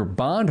 because your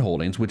bond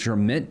holdings, which are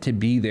meant to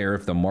be there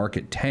if the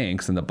market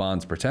tanks and the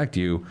bonds protect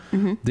you,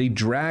 they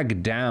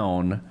drag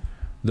down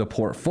the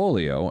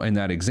portfolio in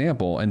that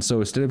example. And so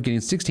instead of getting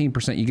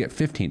 16%, you get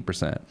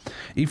 15%.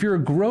 If you're a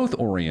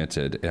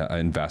growth-oriented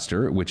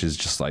investor, which is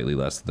just slightly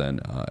less than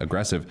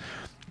aggressive,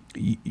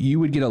 you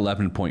would get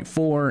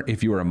 11.4.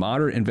 If you were a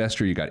moderate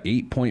investor, you got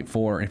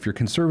 8.4. If you're a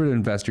conservative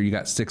investor, you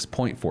got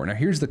 6.4. Now,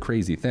 here's the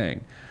crazy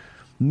thing.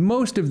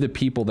 Most of the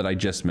people that I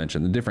just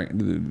mentioned, the different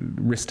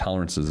risk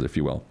tolerances, if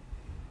you will,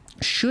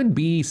 should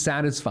be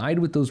satisfied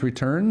with those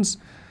returns.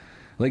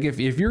 Like if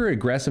you're an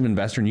aggressive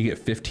investor and you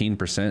get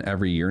 15%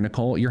 every year,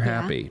 Nicole, you're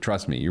happy.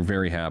 Trust me, you're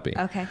very happy.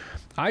 Okay.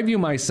 I view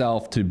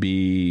myself to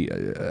be,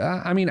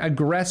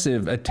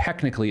 aggressive, a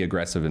technically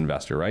aggressive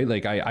investor, right?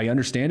 Like I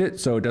understand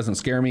it, so it doesn't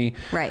scare me.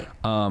 Right.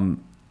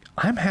 I'm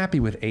happy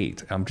with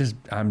 8.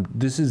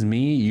 This is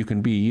me. You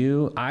can be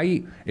you.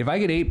 If I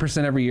get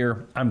 8% every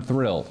year, I'm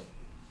thrilled.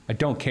 I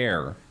don't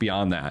care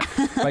beyond that.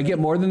 If I get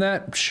more than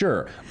that,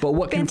 sure. But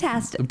what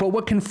Fantastic. But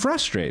what can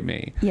frustrate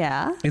me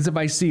is if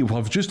I see, well,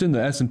 if just in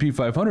the S&P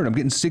 500, I'm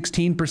getting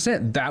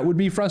 16%. That would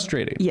be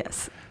frustrating.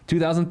 Yes.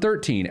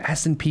 2013,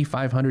 S&P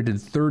 500 did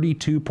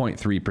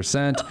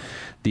 32.3%.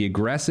 The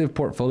aggressive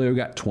portfolio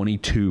got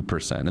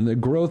 22%, and the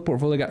growth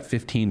portfolio got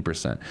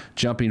 15%.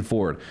 Jumping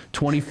forward,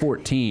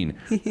 2014,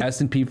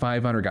 S&P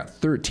 500 got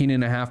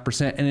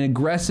 13.5%, and an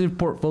aggressive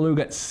portfolio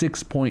got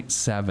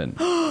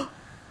 6.7%.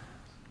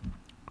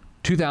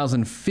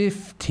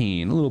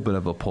 2015, a little bit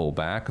of a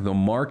pullback. The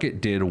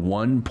market did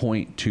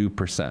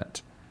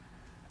 1.2%.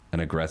 An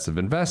aggressive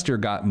investor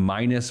got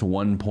minus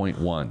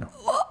 1.1.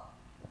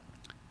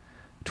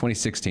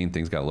 2016,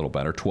 things got a little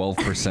better.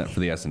 12%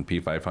 for the S&P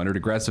 500.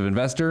 Aggressive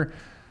investor,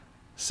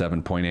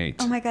 7.8.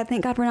 Oh my God,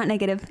 thank God we're not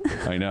negative.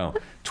 I know.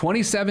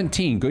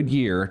 2017, good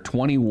year,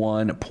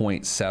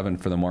 21.7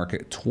 for the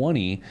market,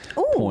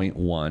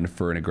 20.1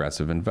 for an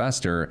aggressive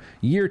investor.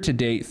 Year to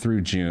date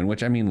through June,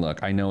 which I mean,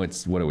 look, I know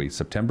it's, what are we,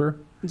 September?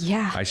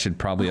 Yeah. I should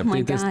probably Oh my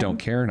update this. God. Don't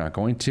care. Not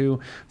going to.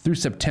 Through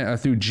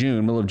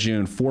June, middle of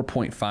June,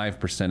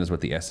 4.5% is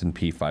what the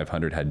S&P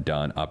 500 had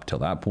done up till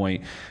that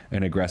point.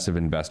 An aggressive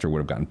investor would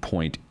have gotten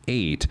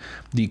 0.8.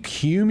 The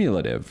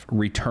cumulative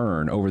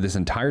return over this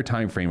entire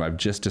time frame I've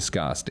just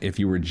discussed, if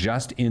you were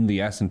just in the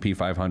S&P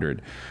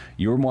 500,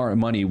 your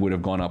money would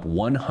have gone up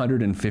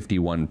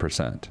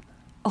 151%.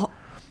 Oh.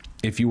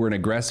 If you were an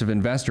aggressive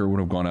investor, it would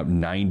have gone up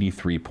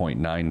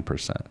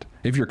 93.9%.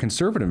 If you're a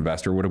conservative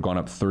investor, it would have gone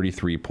up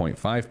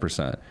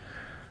 33.5%.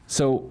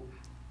 So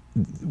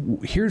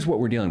here's what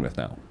we're dealing with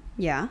now.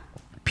 Yeah.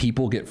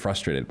 People get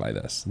frustrated by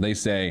this. They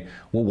say,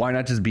 well, why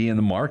not just be in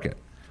the market?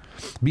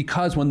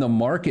 Because when the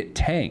market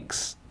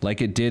tanks, like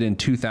it did in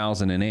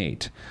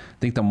 2008, I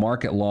think the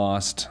market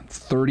lost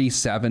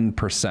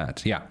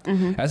 37%. Yeah.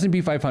 S&P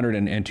 500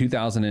 in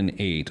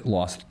 2008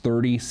 lost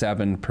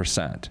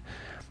 37%.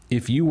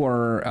 If you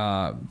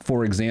were,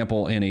 for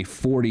example, in a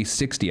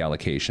 40-60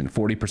 allocation,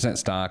 40%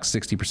 stocks,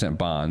 60%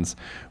 bonds,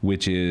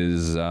 which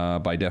is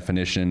by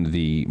definition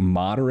the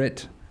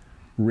moderate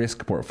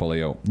risk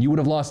portfolio, you would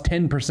have lost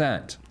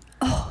 10%.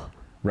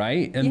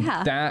 right? And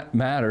that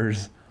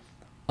matters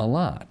a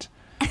lot.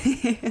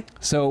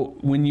 So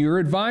when your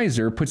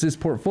advisor puts his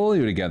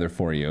portfolio together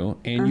for you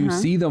and you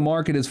see the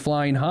market is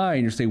flying high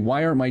and you say,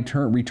 why aren't my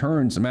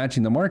returns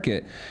matching the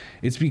market?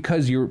 It's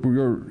because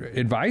your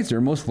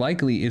advisor most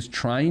likely is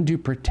trying to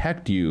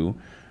protect you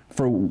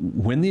for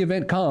when the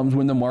event comes,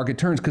 when the market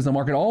turns, because the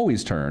market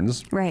always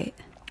turns. Right.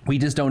 We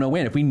just don't know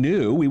when. If we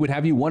knew, we would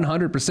have you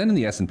 100% in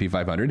the S&P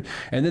 500.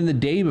 And then the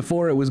day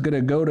before it was going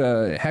to go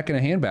to heck in a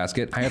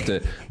handbasket, I have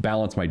to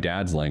balance my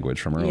dad's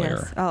language from earlier.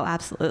 Yes. Oh,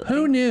 absolutely.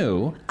 Who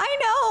knew? I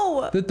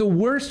know. That the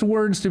worst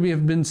words to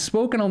have been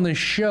spoken on this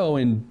show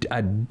in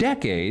a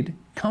decade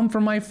come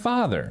from my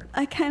father.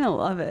 I kind of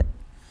love it.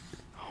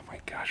 Oh my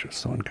gosh, it was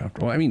so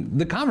uncomfortable. I mean,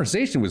 the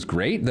conversation was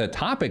great. The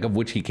topic of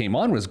which he came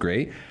on was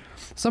great.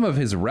 Some of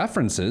his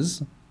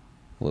references,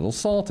 a little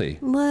salty.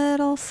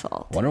 Little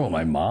salty. Wonder what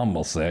my mom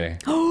will say.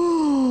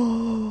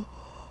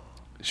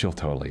 She'll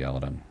totally yell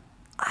at him.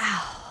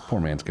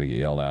 Poor man's gonna get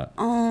yelled at.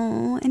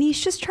 Oh, and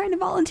he's just trying to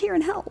volunteer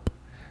and help.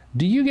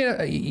 Do you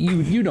get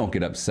you don't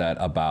get upset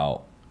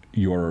about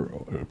your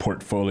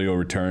portfolio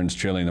returns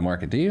trailing the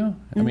market, do you?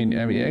 I mean,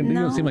 it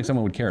doesn't seem like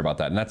someone would care about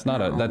that, and that's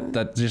not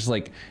that's just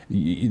like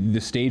the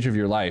stage of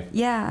your life.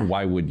 Yeah.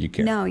 Why would you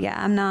care? No,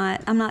 yeah, I'm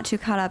not too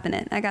caught up in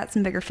it. I got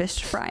some bigger fish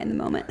to fry in the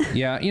moment.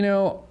 Yeah, you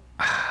know,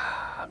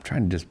 I'm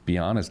trying to just be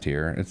honest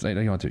here.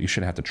 You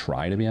shouldn't have to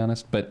try to be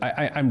honest, but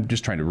I'm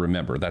just trying to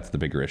remember. That's the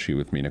bigger issue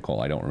with me,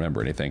 Nicole. I don't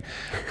remember anything.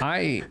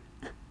 I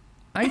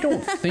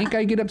don't think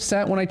I get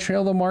upset when I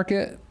trail the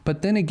market,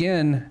 but then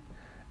again,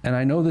 and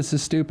I know this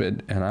is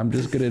stupid, and I'm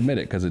just going to admit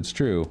it because it's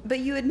true. But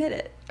you admit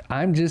it.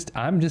 I'm just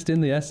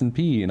in the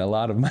S&P in a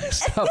lot of my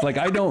stuff. Like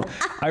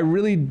I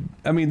mean,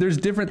 there's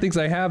different things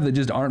I have that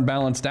just aren't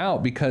balanced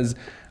out because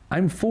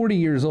I'm 40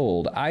 years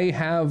old. I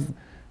have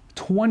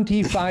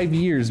 25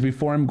 years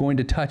before I'm going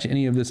to touch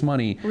any of this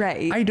money.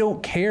 Right. I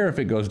don't care if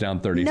it goes down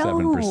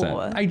 37%.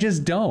 No. I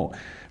just don't.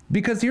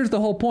 Because here's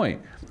the whole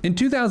point. In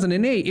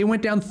 2008, it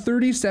went down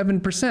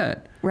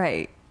 37%.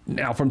 Right.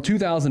 Now, from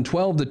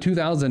 2012 to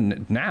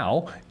 2000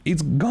 now,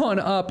 it's gone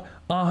up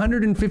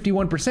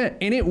 151%.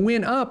 And it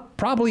went up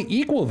probably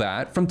equal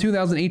that from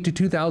 2008 to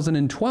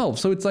 2012.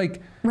 So it's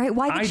like, right.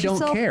 I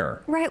don't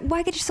care. Right.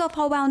 Why get yourself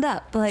all wound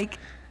up? Like,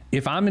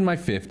 if I'm in my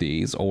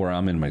 50s or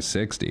I'm in my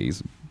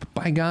 60s,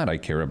 by God, I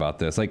care about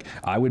this. Like,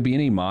 I would be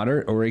in a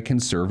moderate or a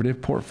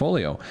conservative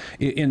portfolio.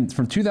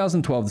 From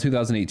 2012 to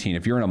 2018,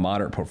 if you're in a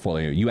moderate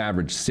portfolio, you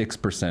average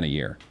 6% a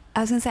year. I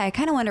was gonna say, I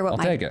kind of wonder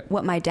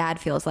what my dad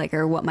feels like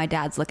or what my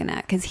dad's looking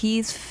at because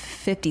he's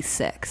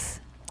 56.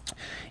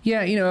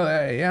 Yeah, you know,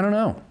 I don't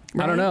know.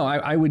 Right? I don't know.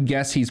 I would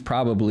guess he's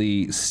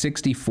probably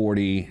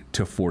 60-40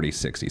 to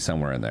 40-60,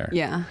 somewhere in there.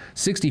 Yeah.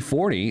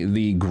 60-40,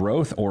 the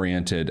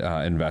growth-oriented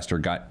investor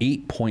got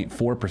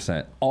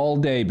 8.4% all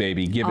day,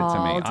 baby. Give it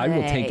to me. I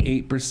will take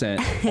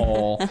 8%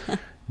 all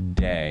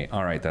day.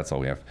 All right, that's all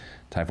we have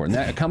time for. And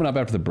that, coming up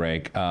after the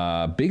break,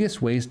 biggest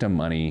waste of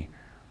money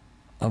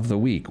of the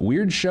week.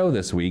 Weird show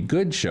this week,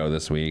 good show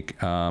this week.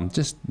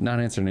 Just not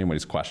answering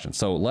anybody's question.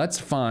 So let's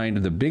find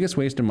the biggest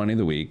waste of money of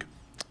the week.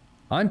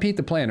 I'm Pete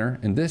the Planner,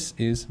 and this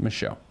is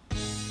Michelle.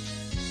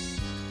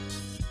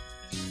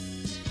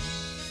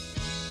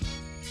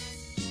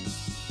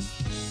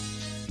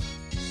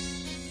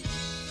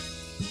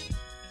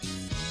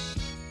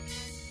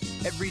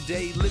 Every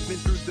day living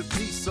through the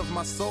peace of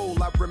my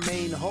soul, I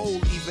remain whole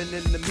even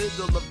in the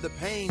middle of the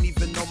pain.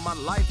 Even though my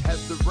life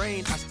has the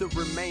rain, I still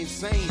remain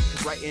sane,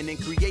 writing and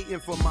creating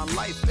for my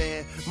life.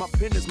 And my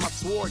pen is my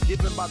sword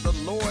given by the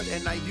Lord,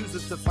 and I use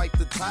it to fight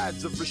the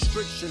tides of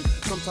restriction.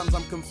 Sometimes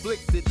I'm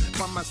conflicted,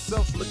 find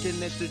myself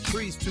looking at the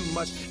trees too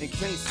much and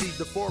can't see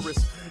the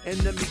forest.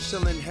 Enemy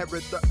shall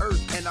inherit the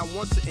earth, and I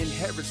want to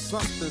inherit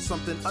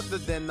something other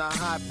than the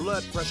high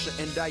blood pressure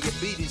and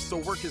diabetes. So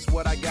work is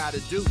what I gotta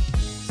do.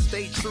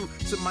 Stay true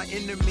to my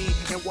enemy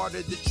and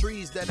water the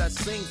trees that I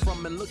sing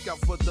from, and look out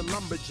for the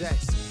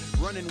lumberjacks.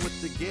 Running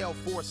with the gale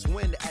force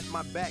wind at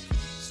my back.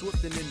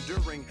 Swift and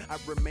enduring, I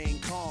remain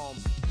calm.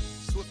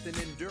 Swift and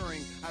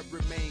enduring, I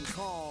remain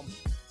calm.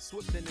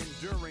 Swift and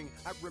enduring,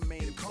 I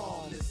remain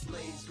calm. This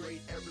lays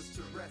great errors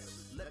to rest.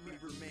 Let me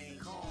remain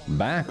calm.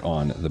 Back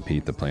on the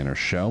Pete the Planner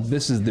Show.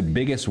 This is the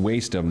biggest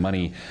waste of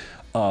money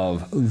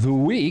of the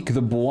week,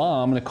 the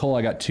Blom. Nicole,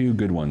 I got two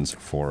good ones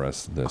for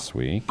us this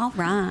week. All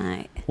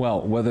right.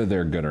 Well, whether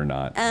they're good or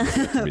not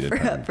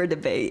for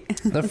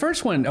debate. The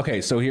first one,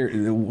 okay, so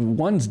here,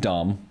 one's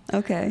dumb.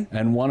 Okay.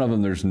 And one of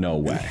them, there's no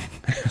way.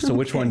 So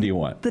which one do you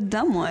want? The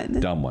dumb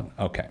one. Dumb one,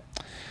 okay.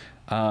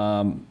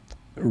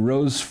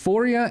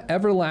 Roseforia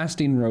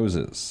everlasting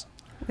roses.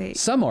 Wait.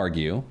 Some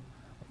argue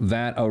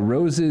that a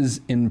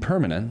rose's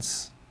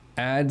impermanence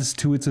adds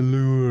to its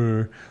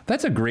allure.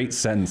 That's a great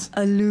sentence.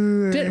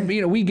 Allure.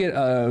 You know, we get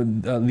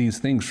these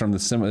things from the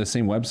same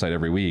website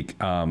every week.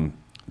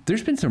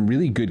 There's been some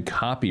really good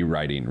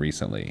copywriting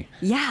recently.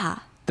 Yeah.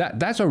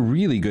 That's a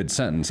really good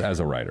sentence as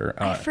a writer.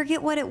 I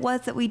forget what it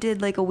was that we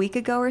did like a week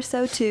ago or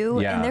so too.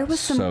 Yeah, and there was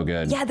some, so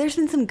good. Yeah, there's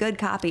been some good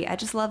copy. I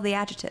just love the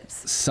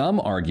adjectives. Some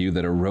argue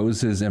that a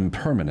rose's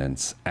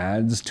impermanence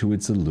adds to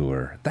its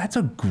allure. That's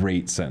a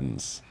great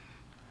sentence.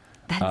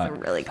 That's a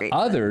really great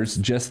Others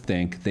just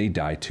think they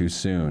die too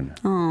soon.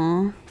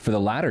 Aww. For the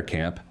latter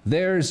camp,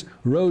 there's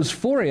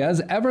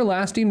Roseforia's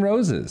everlasting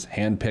roses,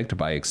 handpicked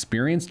by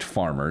experienced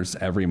farmers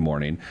every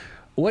morning.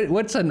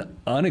 What's an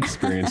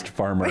unexperienced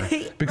farmer?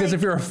 Right, because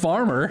if you're a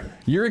farmer,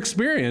 you're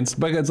experienced,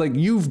 but it's like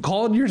you've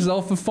called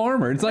yourself a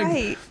farmer. It's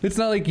like It's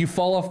not like you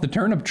fall off the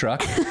turnip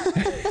truck.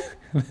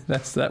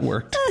 That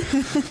worked.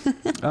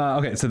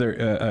 Okay, so they're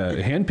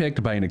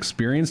handpicked by an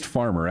experienced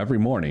farmer every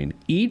morning.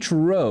 Each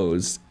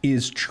rose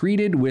is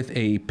treated with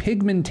a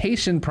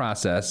pigmentation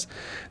process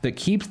that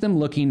keeps them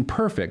looking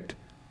perfect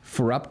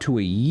for up to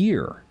a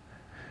year.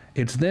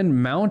 It's then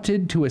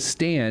mounted to a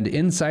stand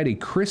inside a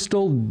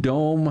crystal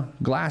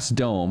glass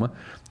dome,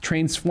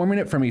 transforming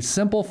it from a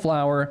simple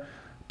flower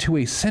to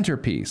a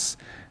centerpiece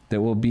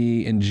that will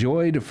be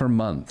enjoyed for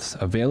months.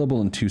 Available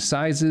in 2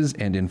 sizes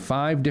and in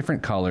 5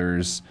 different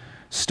colors,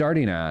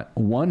 starting at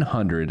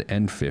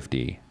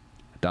 $150.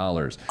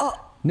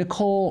 Oh.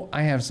 Nicole,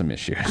 I have some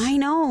issues. I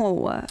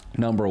know.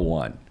 Number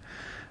one,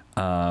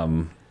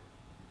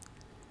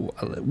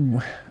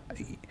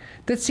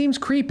 that seems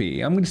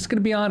creepy. I'm just going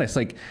to be honest.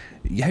 Like,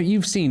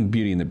 you've seen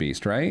Beauty and the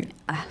Beast, right?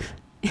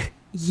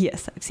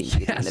 Yes, I've seen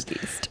Beauty and the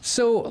Beast.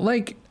 So,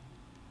 like,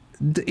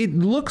 it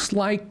looks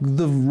like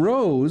the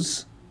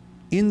rose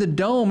in the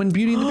dome in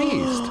Beauty and the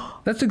Beast.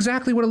 That's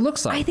exactly what it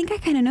looks like. I think I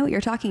kind of know what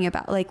you're talking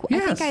about. Like,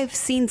 Yes. I think I've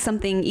seen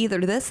something, either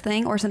this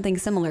thing or something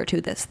similar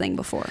to this thing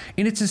before.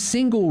 And it's a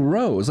single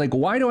rose. Like,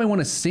 why do I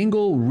want a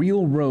single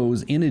real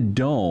rose in a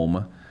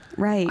dome?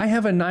 Right. I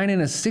have a 9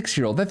 and a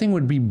 6-year-old. That thing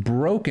would be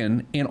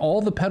broken and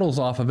all the petals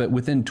off of it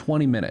within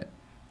 20 minutes.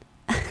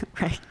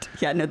 Right.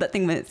 Yeah, no, that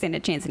thing wouldn't stand a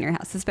chance in your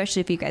house, especially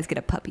if you guys get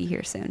a puppy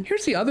here soon.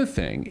 Here's the other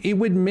thing. It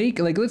would make,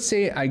 like, let's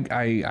say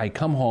I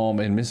come home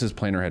and Mrs.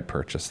 Planner had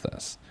purchased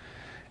this.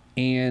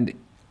 And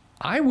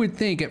I would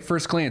think at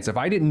first glance, if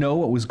I didn't know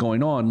what was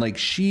going on, like,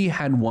 she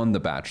had won The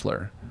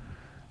Bachelor.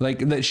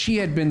 Like, that she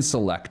had been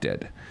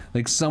selected.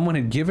 Like, someone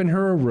had given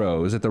her a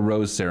rose at the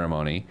rose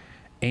ceremony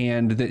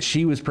and that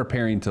she was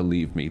preparing to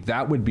leave me.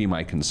 That would be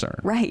my concern.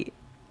 Right.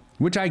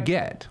 Which I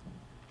get.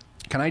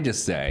 Can I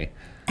just say,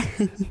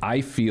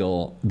 I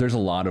feel there's a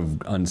lot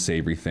of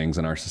unsavory things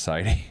in our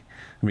society.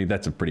 I mean,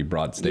 that's a pretty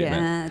broad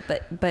statement. Yeah,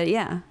 but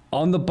yeah.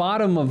 On the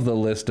bottom of the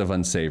list of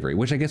unsavory,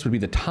 which I guess would be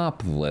the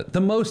top of the list,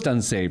 the most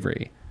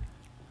unsavory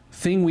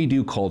thing we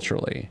do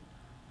culturally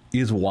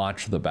is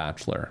watch The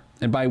Bachelor.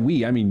 And by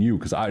we, I mean you,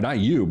 because not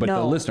you, but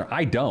the listener.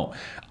 I don't.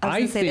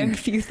 I think there are a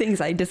few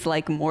things I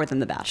dislike more than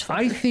The Bachelor.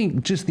 I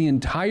think just the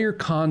entire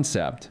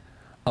concept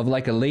of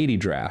like a lady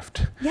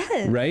draft.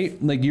 Yes.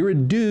 Right? Like, you're a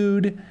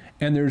dude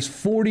and there's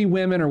 40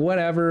 women or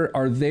whatever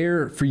are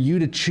there for you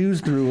to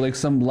choose through, like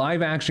some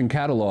live action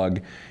catalog,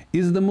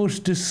 is the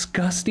most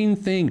disgusting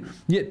thing.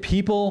 Yet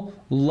people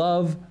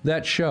love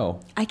that show.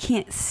 I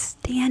can't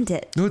stand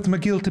it. No, it's my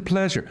guilty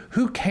pleasure.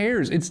 Who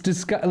cares?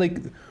 It's like,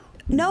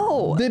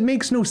 no. That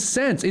makes no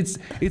sense.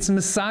 It's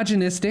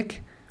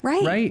misogynistic.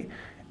 Right. Right?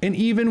 And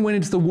even when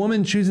it's the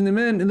woman choosing the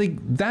men, like,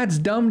 that's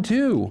dumb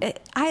too.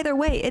 Either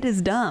way, it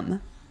is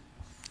dumb.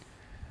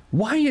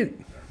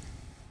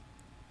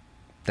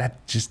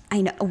 That just...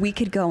 I know. We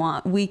could go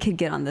on. We could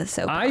get on this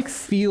soapbox. I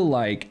feel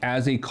like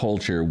as a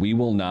culture, we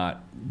will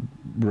not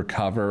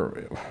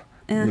recover.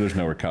 There's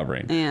no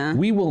recovering. Yeah.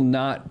 We will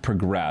not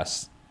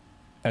progress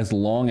as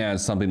long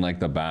as something like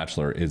The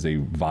Bachelor is a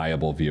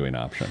viable viewing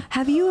option.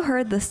 Have you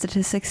heard the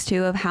statistics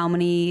too of how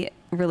many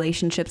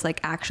relationships like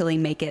actually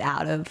make it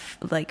out of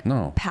like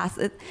past?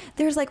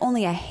 There's like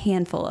only a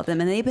handful of them,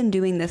 and they've been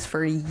doing this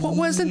for years. Well,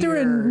 wasn't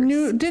there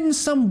didn't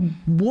some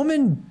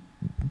woman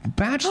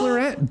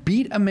bachelorette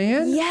beat a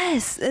man?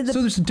 Yes. So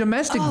there's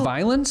domestic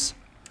violence?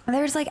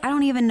 There's like, I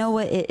don't even know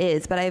what it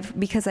is, but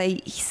because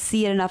I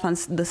see it enough on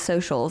the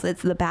socials,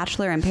 it's The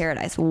Bachelor in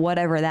Paradise,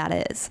 whatever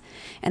that is.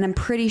 And I'm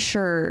pretty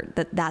sure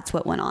that that's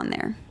what went on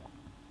there.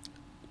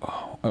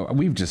 Oh,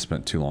 we've just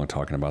spent too long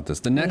talking about this.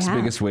 The next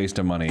biggest waste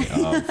of money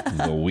of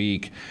the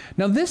week.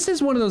 Now, this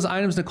is one of those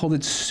items, Nicole,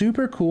 that's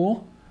super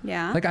cool.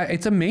 Yeah. Like,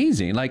 it's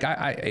amazing. Like,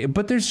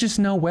 but there's just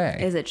no way.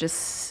 Is it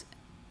just...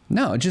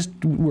 No,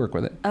 just work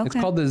with it. Okay. It's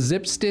called the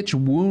Zip Stitch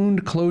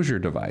Wound Closure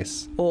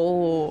Device.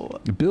 Oh.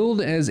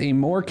 Billed as a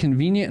more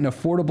convenient and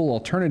affordable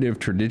alternative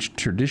to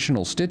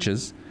traditional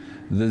stitches,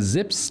 the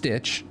Zip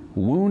Stitch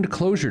Wound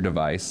Closure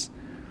Device.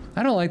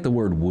 I don't like the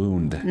word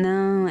wound.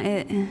 No,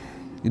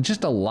 It's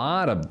just a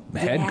lot of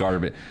head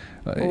garbage.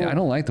 I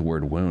don't like the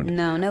word wound.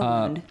 No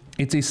wound.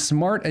 It's a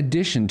smart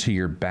addition to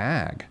your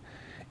bag.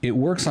 It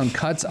works on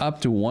cuts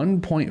up to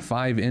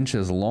 1.5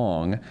 inches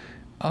long.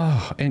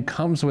 And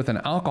comes with an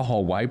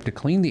alcohol wipe to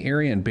clean the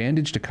area and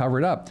bandage to cover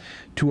it up.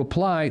 To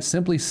apply,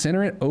 simply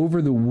center it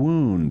over the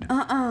wound.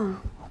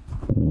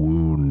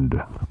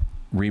 Wound.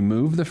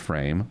 Remove the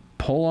frame,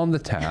 pull on the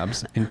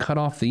tabs and cut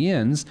off the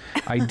ends,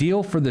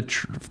 ideal for the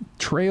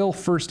trail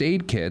first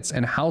aid kits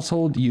and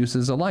household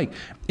uses alike.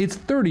 It's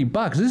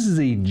 $30. This is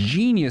a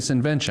genius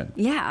invention.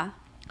 Yeah.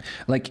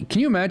 Like,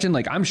 can you imagine,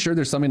 like, I'm sure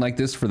there's something like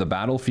this for the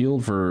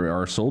battlefield for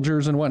our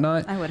soldiers and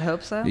whatnot. I would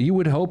hope so. You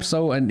would hope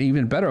so, and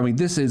even better. I mean,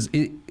 this is,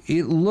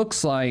 it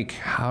looks like,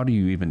 how do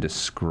you even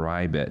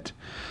describe it?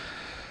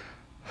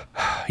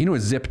 You know a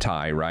zip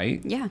tie,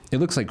 right? Yeah. It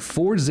looks like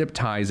 4 zip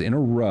ties in a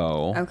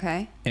row.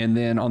 Okay. And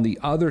then on the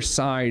other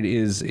side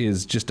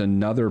is just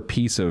another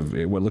piece of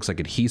what looks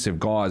like adhesive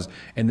gauze,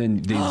 and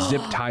then they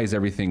zip ties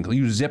everything.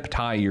 You zip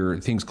tie your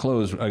things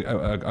closed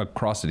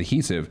across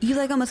adhesive. You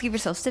like almost give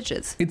yourself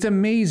stitches. It's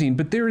amazing,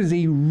 but there is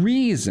a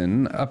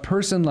reason a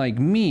person like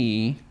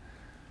me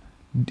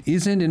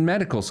isn't in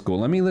medical school.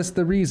 Let me list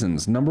the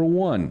reasons. Number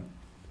 1,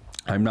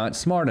 I'm not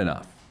smart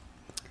enough.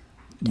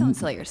 Don't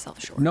sell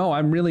yourself short. No,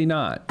 I'm really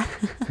not.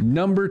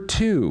 Number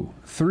 2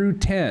 through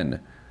 10,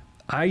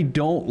 I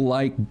don't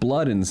like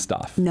blood and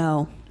stuff.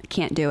 No,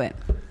 can't do it.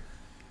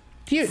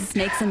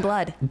 Snakes and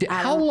blood.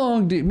 How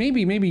long did,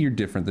 maybe you're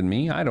different than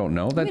me. I don't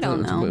know. We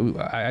don't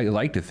know. I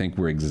like to think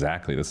we're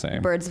exactly the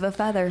same. Birds of a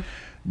feather.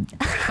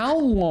 How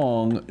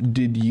long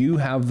did you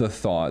have the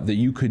thought that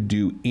you could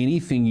do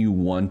anything you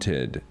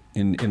wanted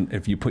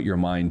if you put your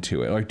mind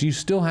to it? Like, do you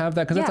still have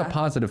that? Because that's a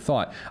positive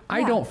thought.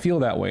 I don't feel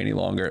that way any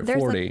longer at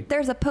 40.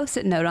 There's a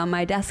Post-it note on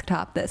my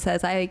desktop that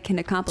says I can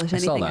accomplish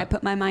anything I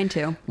put my mind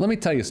to. Let me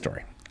tell you a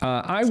story.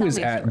 I was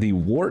at the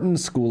Wharton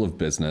School of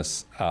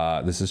Business.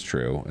 This is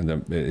true.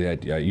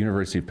 At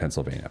University of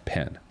Pennsylvania,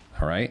 Penn.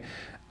 All right.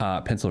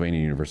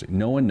 Pennsylvania University.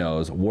 No one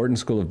knows Wharton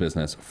School of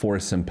Business for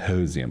a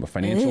symposium, a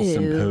financial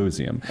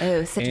symposium.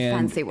 Oh, such a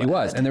fancy word. It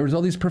was. And there was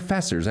all these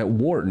professors at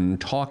Wharton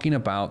talking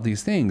about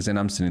these things. And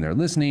I'm sitting there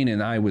listening,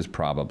 and I was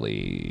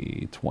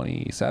probably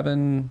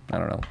 27,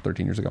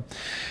 13 years ago.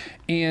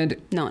 And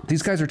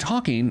these guys are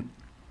talking,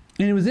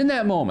 and it was in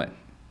that moment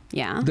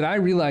that I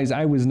realized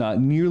I was not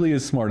nearly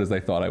as smart as I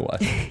thought I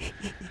was.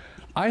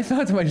 I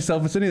thought to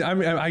myself,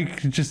 I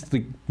could just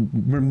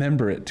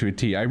remember it to a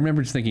T. I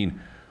remember just thinking,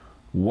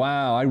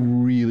 wow, I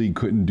really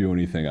couldn't do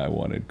anything I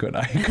wanted, could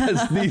I?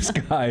 Because these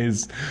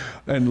guys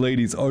and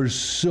ladies are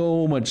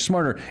so much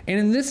smarter.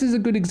 And this is a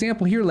good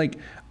example here. Like,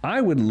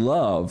 I would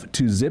love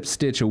to zip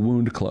stitch a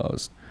wound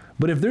closed.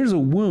 But if there's a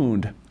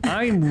wound,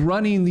 I'm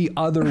running the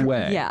other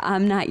way. Yeah,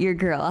 I'm not your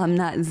girl. I'm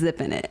not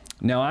zipping it.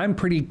 Now, I'm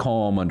pretty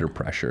calm under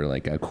pressure,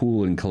 like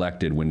cool and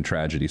collected when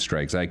tragedy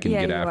strikes. I can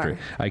get after it.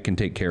 I can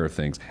take care of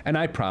things. And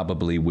I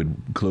probably would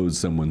close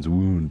someone's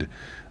wound.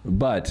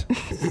 But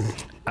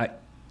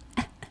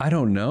I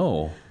don't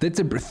know. That's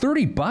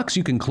 $30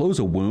 you can close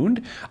a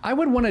wound. I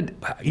would want to,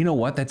 you know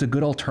what? That's a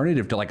good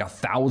alternative to like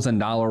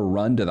 $1,000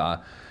 run to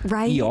the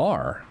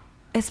ER.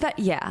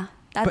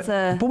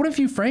 But what if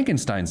you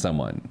Frankenstein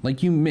someone?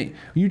 Like you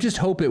just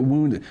hope it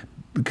wound,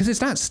 because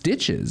it's not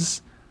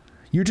stitches.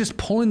 You're just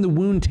pulling the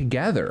wound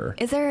together.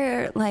 Is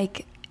there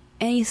like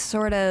any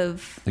sort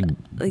of I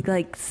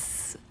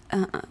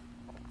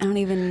don't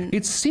even.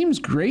 It seems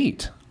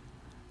great.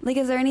 Like,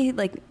 is there any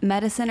like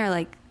medicine or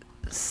like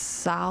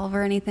salve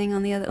or anything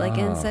on the other, like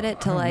inside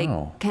it to like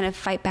kind of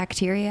fight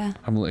bacteria?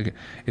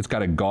 It's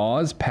got a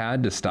gauze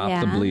pad to stop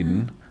the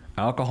bleeding,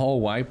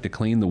 alcohol wipe to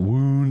clean the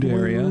wound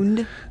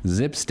area,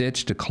 zip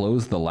stitch to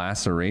close the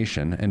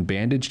laceration, and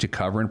bandage to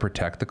cover and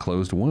protect the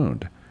closed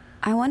wound.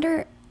 I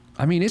wonder.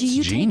 I mean, it's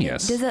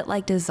genius. Does it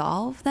like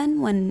dissolve then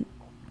when,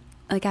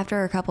 like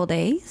after a couple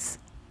days?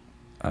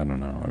 I don't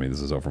know. I mean, this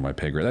is over my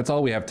pay grade. That's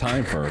all we have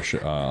time for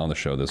on the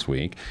show this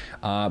week.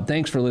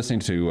 Thanks for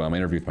listening to my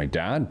interview with my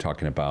dad,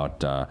 talking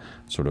about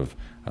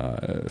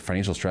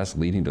financial stress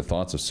leading to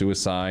thoughts of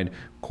suicide.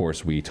 Of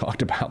course, we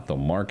talked about the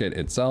market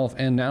itself,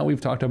 and now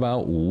we've talked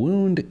about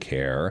wound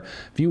care.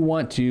 If you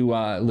want to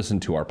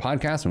listen to our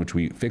podcast in which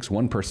we fix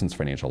one person's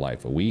financial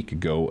life a week,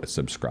 go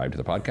subscribe to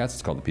the podcast.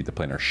 It's called The Pete the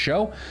Planner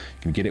Show.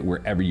 You can get it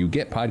wherever you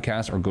get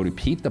podcasts, or go to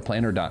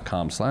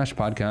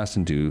PeteThePlanner.com/podcast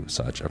and do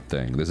such a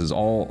thing. This is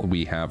all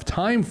we have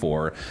time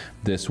for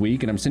this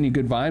week, and I'm sending you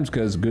good vibes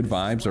because good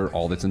vibes are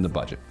all that's in the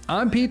budget.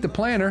 I'm Pete the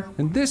Planner,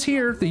 and this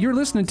here that you're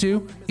listening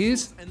to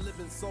is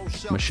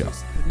Michelle.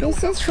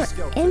 This is for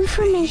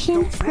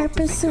information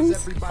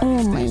purposes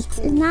only. It's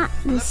not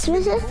the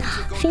Swiss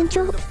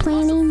financial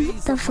planning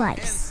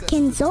device.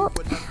 Consult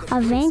a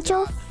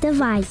financial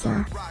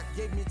advisor.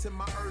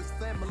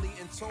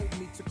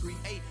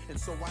 And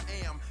so I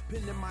am,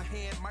 pen in my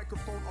hand,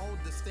 microphone on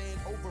the stand,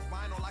 over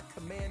vinyl I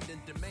command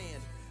and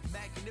demand.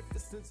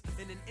 Magnificence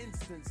in an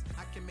instance,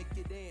 I can make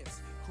you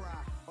dance, cry,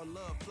 or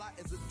love, fly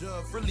as a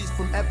dove, released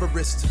from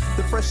Everest.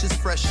 The fresh is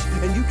fresh,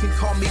 and you can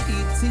call me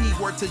E.T.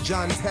 Word to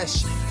John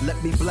Tesh.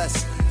 Let me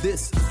bless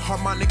this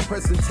harmonic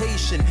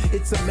presentation.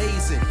 It's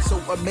amazing, so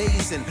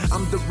amazing.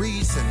 I'm the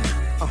reason.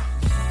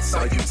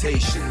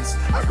 Salutations,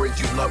 I bring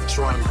you love,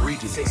 trying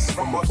greetings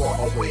from a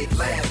faraway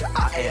land.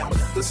 I am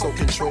the sole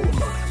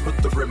controller. Put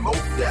the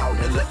remote down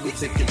and let me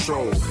take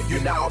control.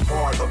 You're now a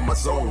part of my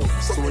zone,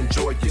 so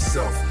enjoy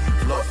yourself.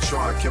 Love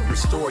Tron can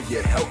restore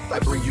your health. I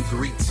bring you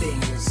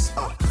greetings,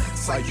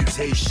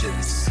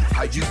 salutations.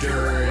 How you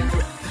doing?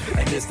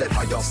 And is that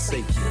how y'all say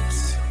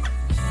it?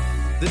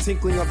 The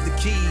tinkling of the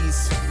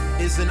keys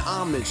is an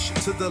homage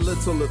to the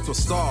little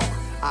star.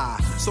 I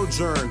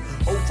sojourn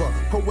over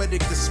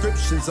poetic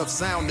descriptions of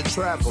sound and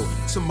travel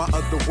to my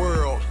other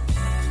world.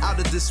 Out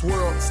of this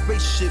world,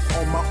 spaceship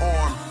on my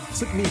arm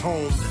took me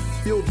home,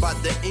 fueled by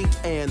the ink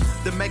and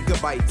the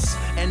megabytes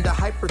and the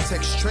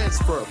hypertext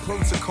transfer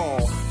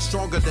protocol,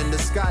 stronger than the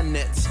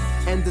Skynet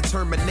and the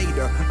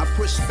Terminator. I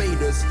push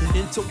faders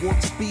into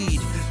warp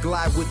speed,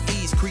 glide with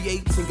ease,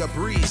 creating a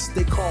breeze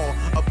they call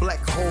a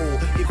black hole.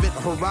 Event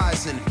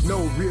horizon,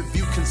 no rear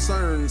view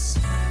concerns.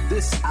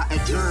 This I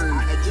adjourn,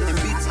 and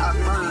beats I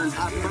burn.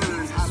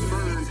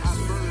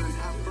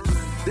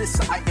 This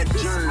I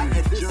adjourn,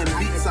 and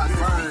beats I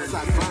burn.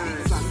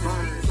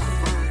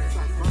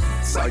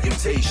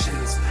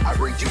 Salutations, I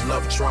bring you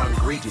love-tron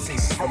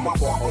greetings from a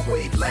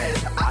faraway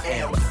land. I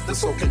am the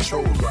sole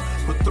controller.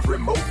 Put the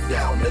remote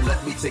down and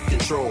let me take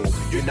control.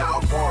 You're now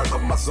a part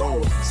of my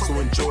zone, so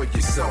enjoy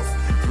yourself.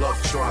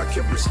 Love-tron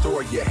can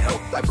restore your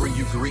health. I bring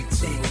you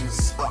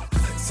greetings,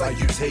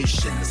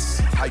 salutations.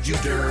 How you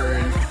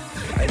doing?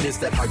 And is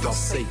that how y'all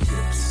say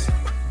it?